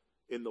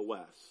in the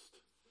West.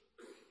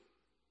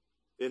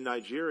 In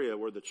Nigeria,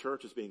 where the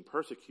church is being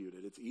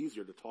persecuted, it's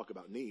easier to talk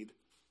about need.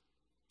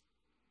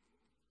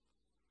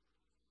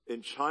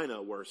 In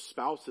China, where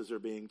spouses are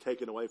being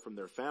taken away from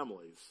their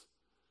families,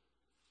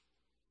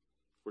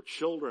 where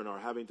children are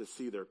having to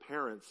see their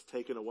parents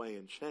taken away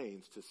in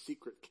chains to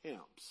secret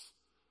camps,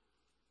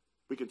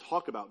 we can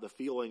talk about the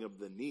feeling of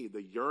the need,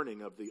 the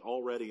yearning of the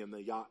already and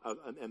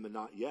the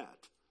not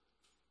yet.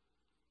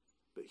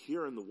 But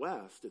here in the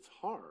West, it's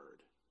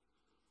hard,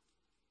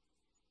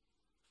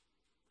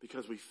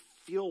 because we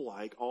feel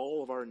like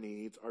all of our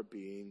needs are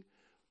being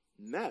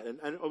met.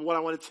 And what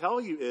I want to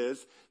tell you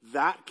is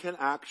that can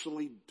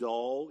actually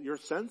dull your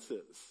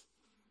senses.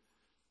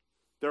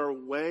 There are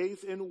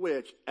ways in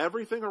which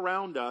everything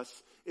around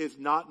us is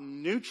not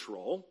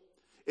neutral.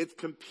 It's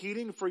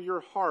competing for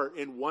your heart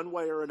in one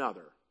way or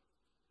another.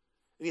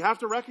 And you have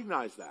to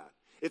recognize that.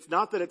 It's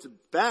not that it's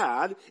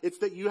bad. It's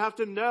that you have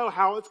to know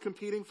how it's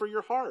competing for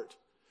your heart.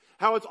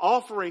 How it's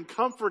offering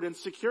comfort and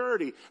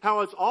security.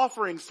 How it's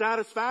offering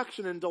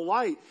satisfaction and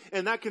delight.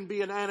 And that can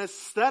be an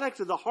anesthetic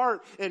to the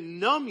heart and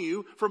numb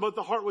you from what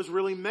the heart was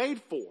really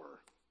made for.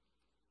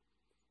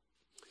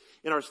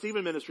 In our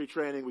Stephen ministry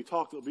training, we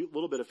talked a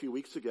little bit a few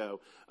weeks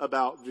ago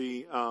about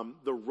the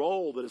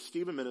role that a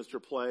Stephen minister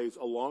plays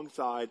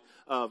alongside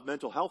of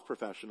mental health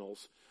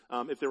professionals.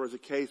 If there was a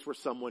case where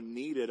someone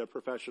needed a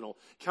professional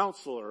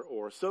counselor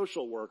or a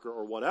social worker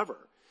or whatever.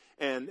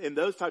 And in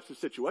those types of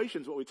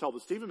situations, what we tell the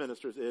Stephen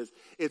ministers is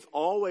it's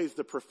always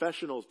the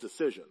professional's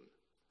decision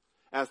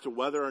as to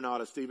whether or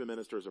not a Stephen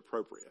minister is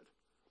appropriate.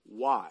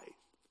 Why?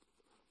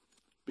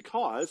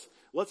 Because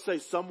let's say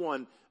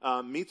someone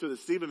meets with a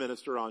Stephen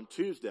minister on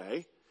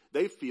Tuesday.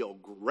 They feel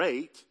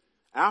great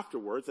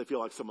Afterwards, they feel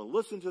like someone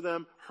listened to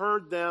them,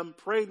 heard them,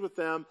 prayed with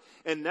them,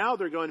 and now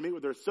they're going to meet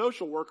with their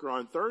social worker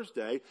on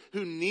Thursday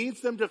who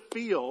needs them to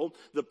feel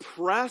the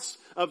press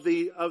of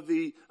the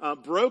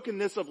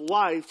brokenness of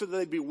life so that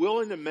they'd be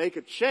willing to make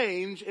a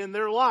change in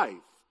their life.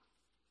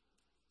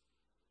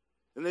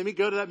 And they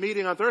go to that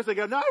meeting on Thursday and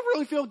go, no, I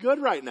really feel good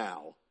right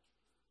now.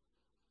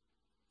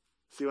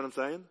 See what I'm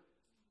saying?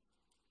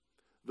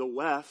 The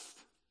West,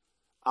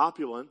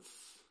 opulence,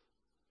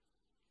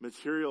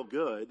 material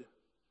good,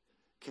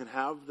 can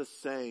have the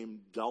same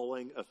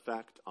dulling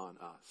effect on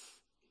us.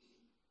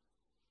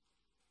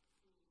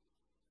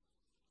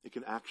 It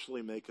can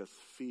actually make us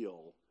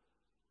feel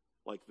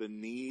like the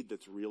need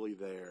that's really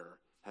there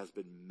has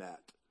been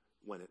met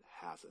when it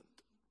hasn't.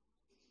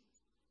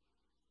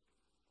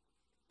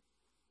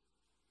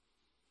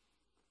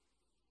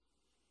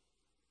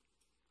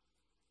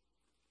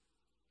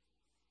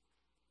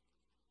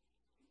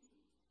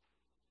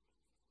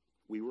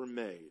 We were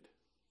made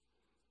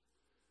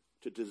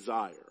to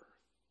desire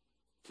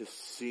to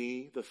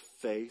see the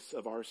face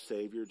of our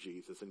Savior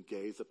Jesus and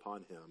gaze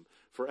upon him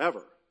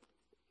forever.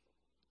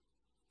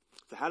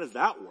 So how does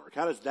that work?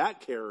 How does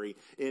that carry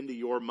into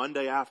your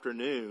Monday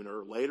afternoon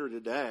or later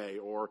today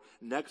or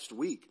next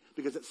week?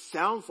 Because it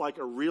sounds like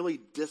a really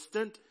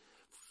distant,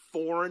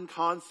 foreign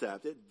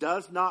concept. It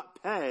does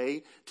not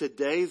pay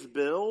today's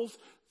bills,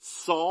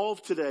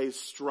 solve today's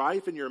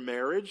strife in your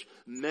marriage,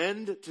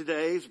 mend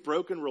today's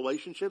broken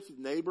relationships with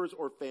neighbors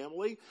or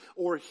family,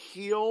 or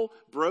heal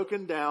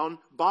broken down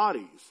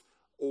bodies.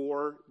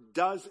 Or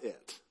does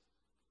it?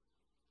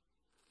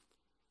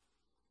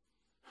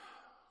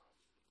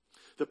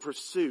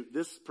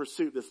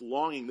 This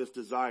longing, this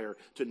desire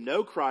to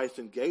know Christ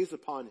and gaze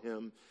upon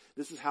him,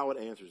 this is how it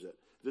answers it.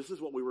 This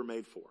is what we were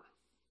made for.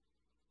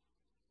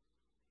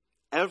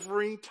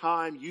 Every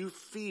time you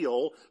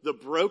feel the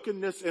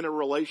brokenness in a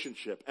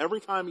relationship, every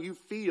time you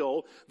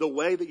feel the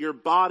way that your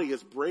body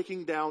is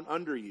breaking down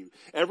under you,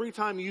 every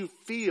time you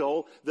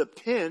feel the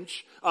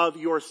pinch of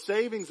your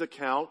savings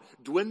account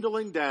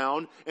dwindling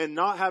down and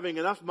not having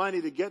enough money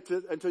to get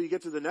to until you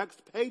get to the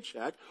next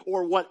paycheck,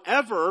 or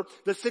whatever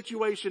the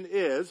situation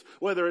is,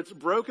 whether it's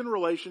broken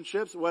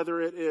relationships,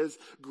 whether it is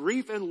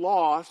grief and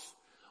loss,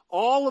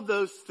 all of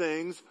those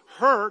things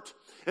hurt.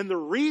 And the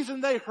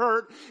reason they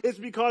hurt is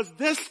because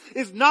this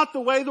is not the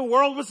way the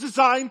world was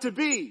designed to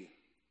be.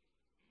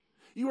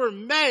 You were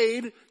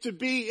made to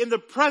be in the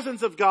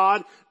presence of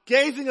God,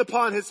 gazing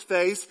upon his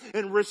face,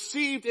 and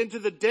received into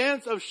the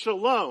dance of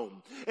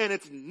shalom. And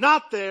it's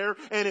not there,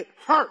 and it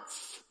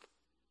hurts.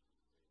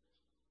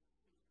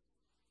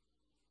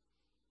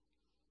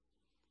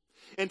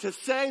 And to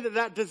say that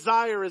that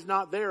desire is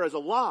not there is a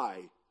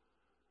lie.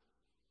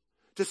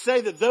 To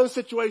say that those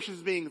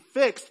situations being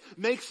fixed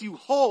makes you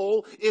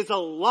whole is a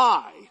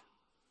lie.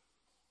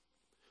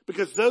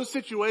 Because those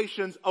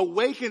situations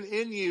awaken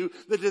in you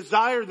the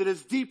desire that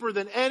is deeper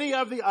than any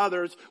of the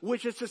others,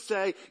 which is to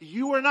say,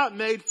 you are not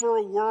made for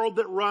a world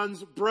that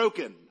runs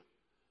broken.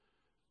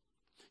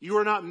 You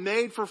are not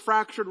made for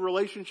fractured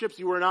relationships.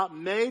 You are not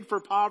made for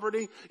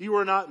poverty. You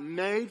are not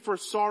made for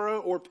sorrow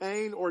or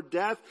pain or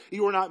death.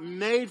 You are not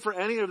made for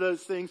any of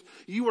those things.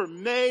 You are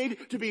made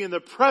to be in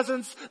the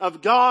presence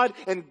of God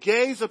and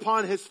gaze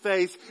upon his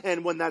face.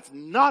 And when that's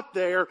not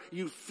there,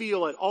 you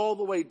feel it all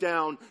the way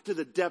down to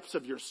the depths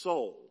of your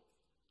soul.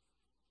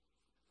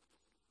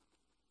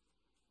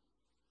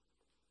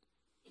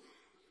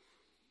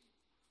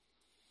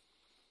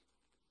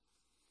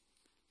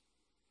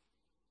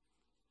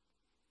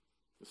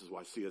 This is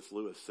why C.S.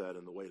 Lewis said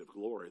in The Weight of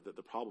Glory that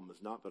the problem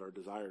is not that our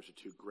desires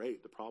are too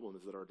great. The problem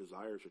is that our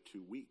desires are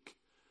too weak.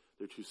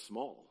 They're too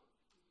small.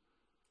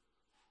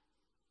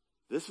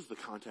 This is the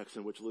context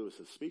in which Lewis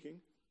is speaking.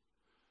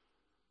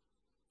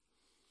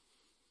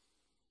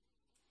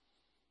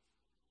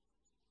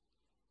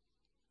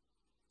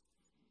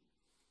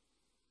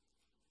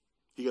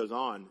 He goes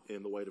on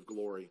in The Weight of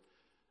Glory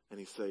and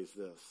he says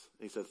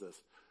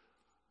this.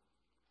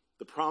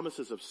 The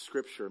promises of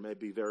Scripture may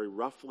be very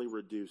roughly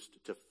reduced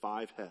to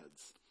 5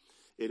 heads.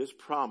 It is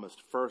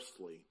promised,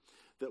 firstly,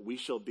 that we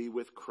shall be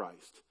with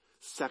Christ.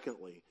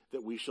 Secondly,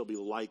 that we shall be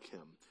like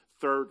him.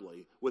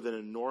 Thirdly, with an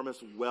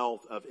enormous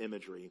wealth of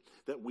imagery,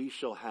 that we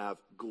shall have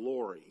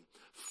glory.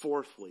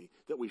 Fourthly,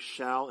 that we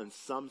shall in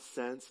some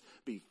sense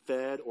be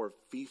fed or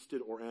feasted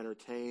or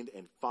entertained.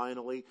 And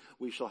finally,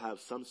 we shall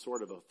have some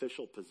sort of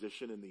official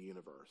position in the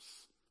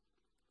universe.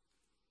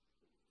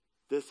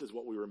 This is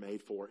what we were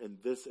made for, and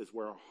this is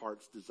where our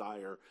heart's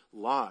desire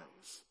lies.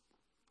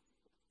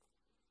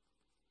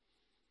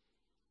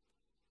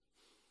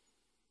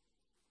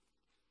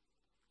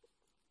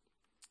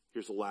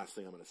 Here's the last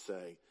thing I'm going to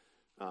say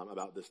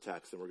about this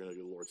text, and we're going to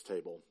go to the Lord's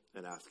table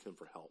and ask him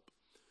for help.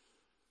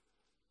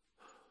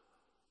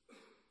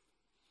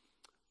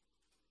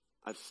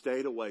 I've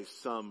stayed away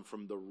some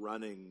from the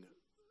running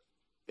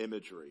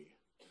imagery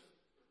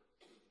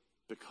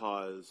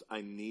because I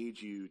need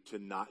you to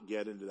not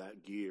get into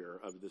that gear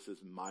of this is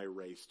my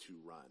race to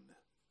run.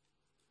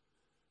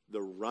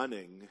 The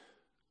running,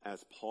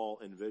 as Paul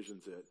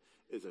envisions it,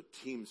 is a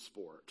team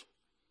sport.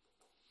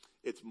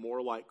 It's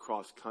more like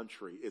cross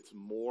country. It's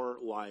more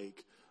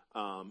like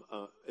an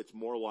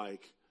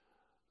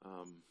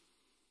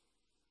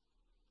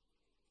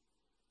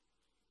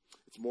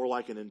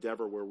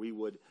endeavor where we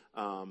would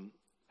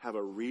have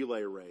a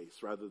relay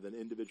race rather than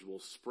individual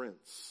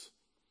sprints.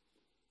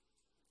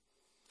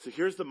 So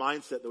here's the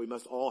mindset that we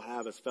must all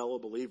have as fellow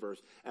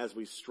believers as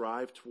we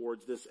strive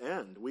towards this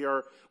end. We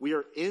are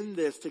in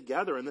this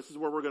together, and this is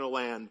where we're going to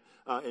land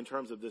in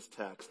terms of this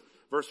text.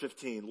 Verse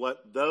 15,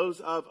 let those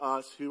of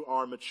us who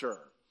are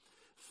mature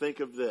think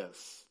of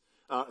this.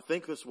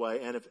 Think this way,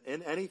 and if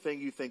in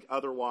anything you think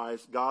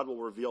otherwise, God will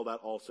reveal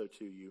that also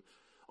to you.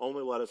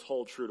 Only let us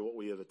hold true to what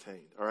we have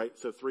attained. All right,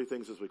 so 3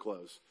 things as we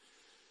close.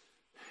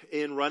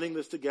 In running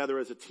this together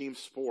as a team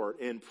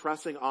sport, in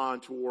pressing on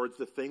towards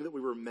the thing that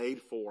we were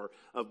made for,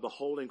 of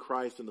beholding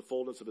Christ in the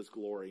fullness of his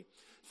glory.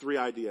 3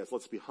 ideas.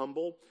 Let's be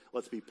humble,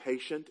 let's be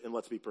patient, and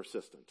let's be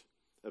persistent.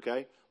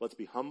 Okay? Let's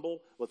be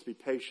humble, let's be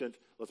patient,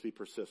 let's be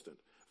persistent.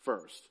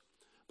 First,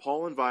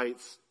 Paul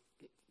invites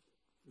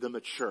the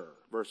mature,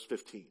 verse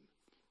 15.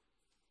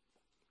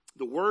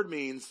 The word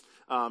means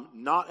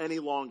not any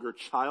longer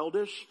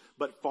childish,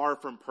 but far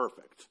from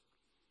perfect.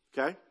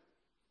 Okay?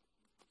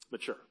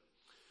 Mature.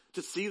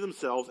 To see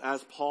themselves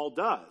as Paul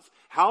does.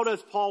 How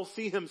does Paul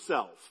see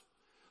himself?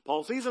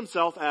 Paul sees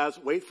himself as,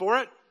 wait for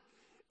it,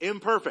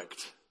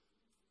 imperfect.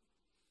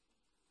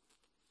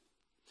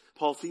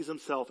 Paul sees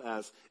himself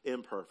as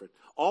imperfect.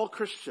 All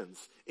Christians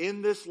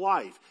in this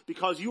life,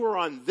 because you are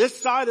on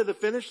this side of the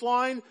finish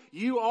line,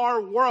 you are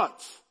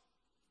what?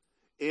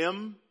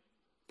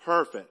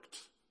 Imperfect.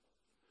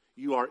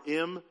 You are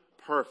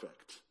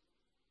imperfect.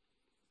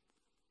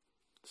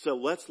 So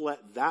let's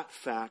let that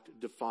fact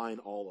define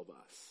all of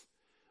us.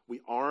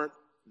 We aren't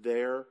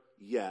there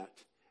yet,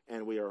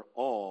 and we are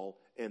all,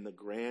 in the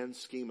grand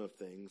scheme of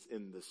things,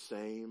 in the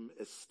same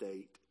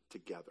estate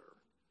together.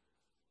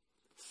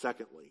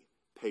 Secondly,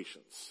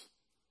 patience.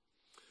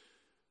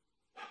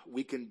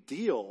 We can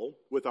deal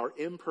with our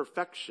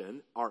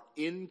imperfection, our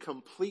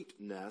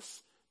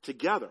incompleteness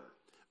together,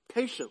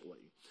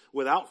 patiently,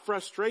 without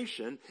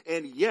frustration,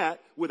 and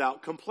yet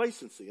without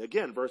complacency.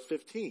 Again, verse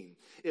 15.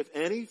 If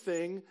in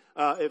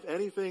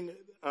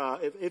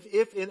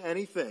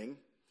anything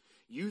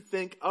you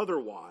think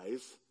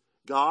otherwise,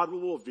 God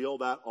will reveal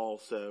that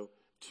also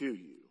to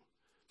you.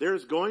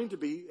 There's going to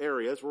be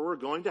areas where we're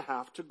going to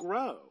have to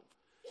grow.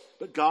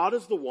 But God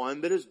is the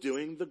one that is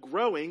doing the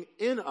growing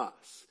in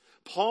us.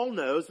 Paul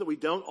knows that we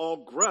don't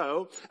all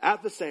grow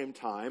at the same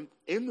time,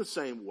 in the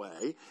same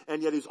way,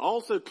 and yet he's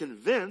also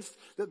convinced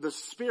that the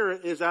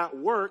Spirit is at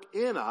work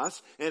in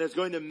us and is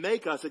going to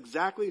make us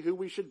exactly who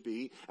we should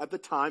be at the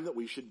time that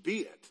we should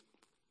be it.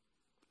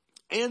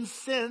 And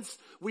since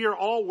we are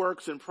all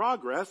works in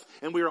progress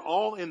and we are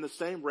all in the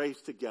same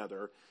race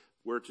together,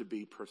 we're to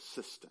be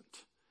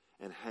persistent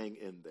and hang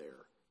in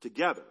there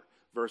together.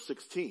 Verse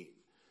 16,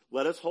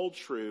 let us hold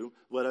true,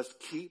 let us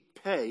keep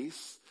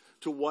pace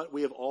to what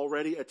we have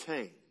already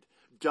attained.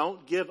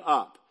 Don't give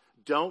up.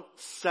 Don't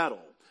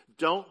settle.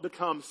 Don't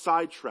become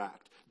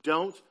sidetracked.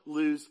 Don't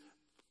lose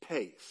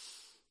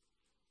pace.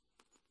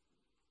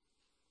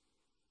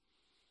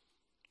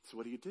 So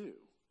what do you do?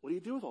 What do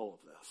you do with all of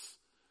this?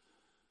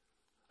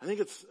 I think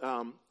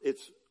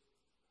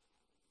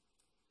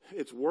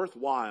it's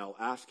worthwhile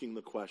asking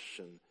the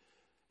question,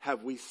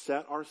 have we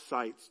set our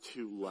sights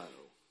too low?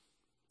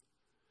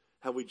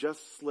 Have we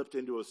just slipped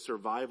into a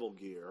survival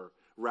gear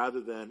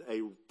rather than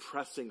a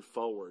pressing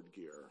forward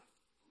gear?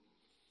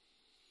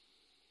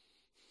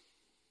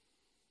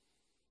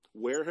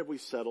 Where have we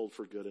settled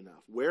for good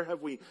enough? Where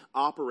have we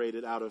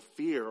operated out of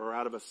fear or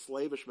out of a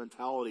slavish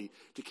mentality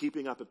to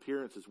keeping up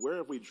appearances? Where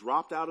have we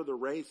dropped out of the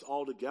race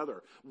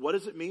altogether? What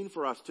does it mean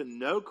for us to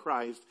know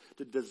Christ,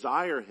 to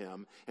desire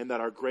him, and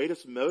that our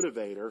greatest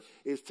motivator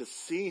is to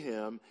see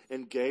him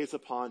and gaze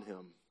upon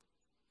him?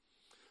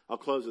 I'll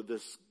close with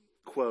this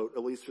quote.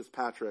 Elise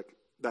Fitzpatrick,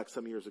 back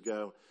some years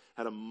ago,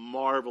 had a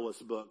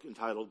marvelous book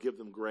entitled Give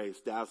Them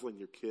Grace, Dazzling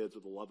Your Kids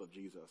with the Love of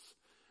Jesus.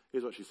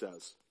 Here's what she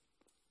says.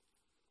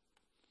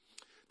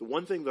 The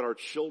one thing that our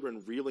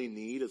children really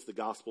need is the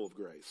gospel of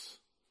grace.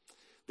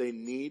 They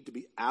need to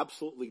be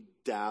absolutely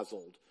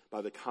dazzled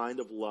by the kind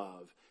of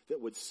love that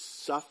would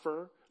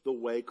suffer the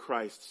way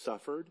Christ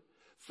suffered,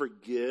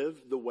 forgive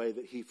the way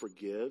that he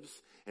forgives,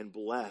 and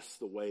bless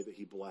the way that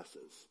he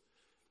blesses.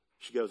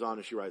 She goes on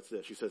and she writes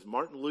this. She says,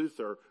 Martin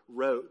Luther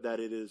wrote that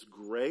it is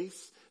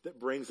grace that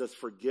brings us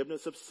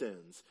forgiveness of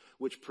sins,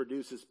 which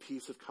produces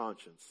peace of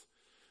conscience.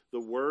 The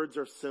words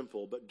are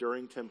simple, but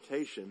during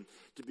temptation,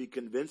 to be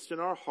convinced in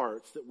our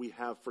hearts that we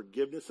have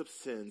forgiveness of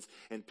sins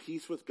and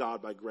peace with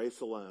God by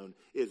grace alone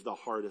is the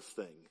hardest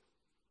thing.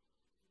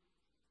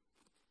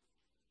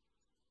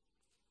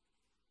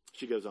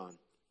 She goes on.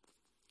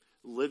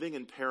 Living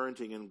and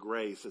parenting in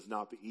grace is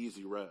not the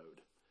easy road.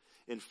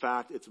 In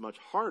fact, it's much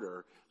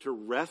harder to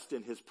rest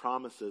in his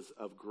promises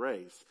of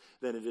grace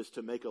than it is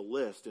to make a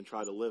list and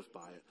try to live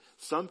by it.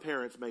 Some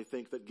parents may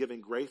think that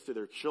giving grace to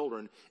their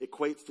children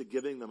equates to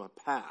giving them a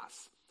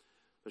pass.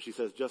 But she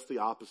says just the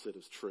opposite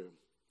is true.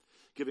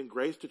 Giving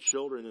grace to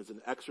children is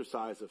an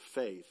exercise of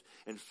faith,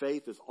 and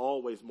faith is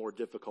always more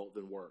difficult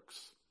than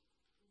works.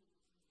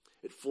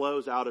 It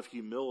flows out of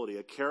humility,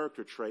 a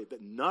character trait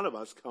that none of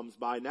us comes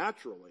by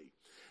naturally.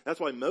 That's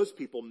why most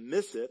people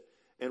miss it,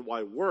 and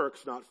why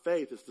works, not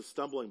faith, is the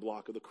stumbling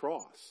block of the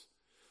cross.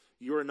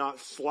 You are not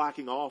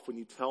slacking off when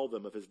you tell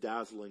them of his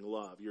dazzling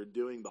love. You're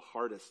doing the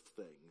hardest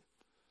thing.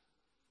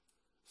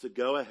 So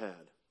go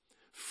ahead.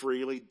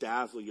 Freely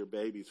dazzle your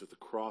babies with the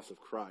cross of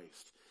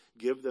Christ.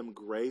 Give them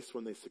grace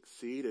when they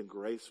succeed and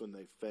grace when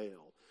they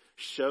fail.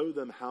 Show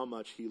them how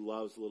much he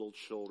loves little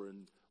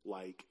children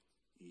like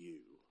you.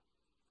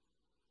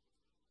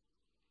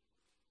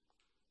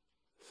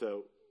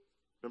 So,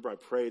 remember I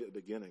prayed at the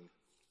beginning.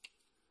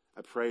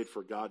 I prayed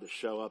for God to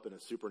show up in a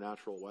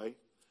supernatural way.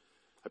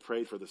 I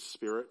prayed for the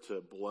Spirit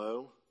to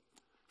blow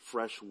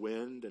fresh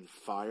wind and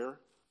fire.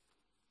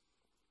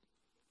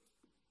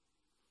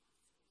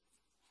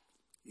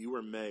 You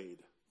were made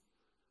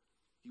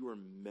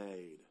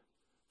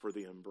for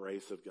the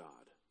embrace of God.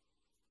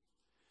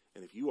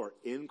 And if you are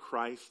in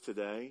Christ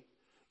today,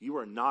 you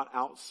are not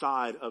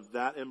outside of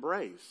that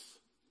embrace.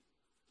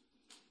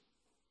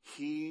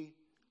 He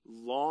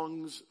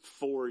longs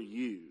for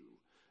you,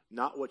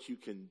 not what you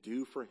can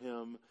do for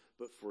him,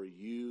 but for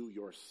you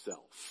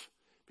yourself,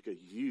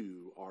 because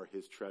you are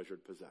his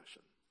treasured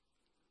possession.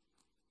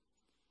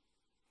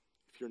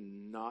 If you're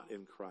not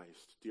in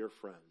Christ, dear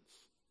friends,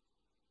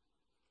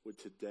 would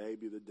today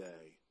be the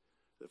day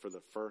that for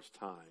the first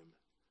time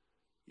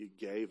you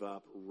gave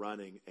up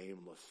running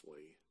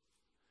aimlessly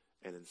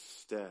and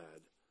instead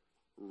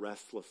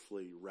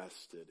restlessly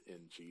rested in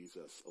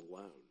Jesus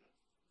alone?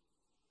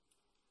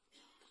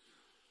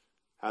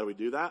 How do we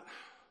do that?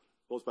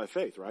 Well, it's by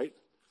faith, right?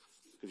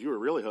 Because you were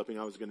really hoping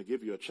I was going to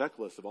give you a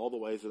checklist of all the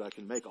ways that I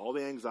can make all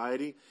the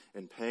anxiety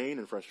and pain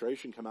and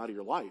frustration come out of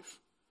your life.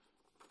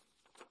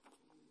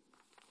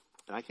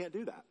 And I can't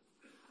do that.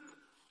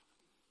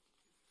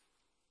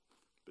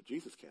 But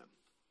Jesus can.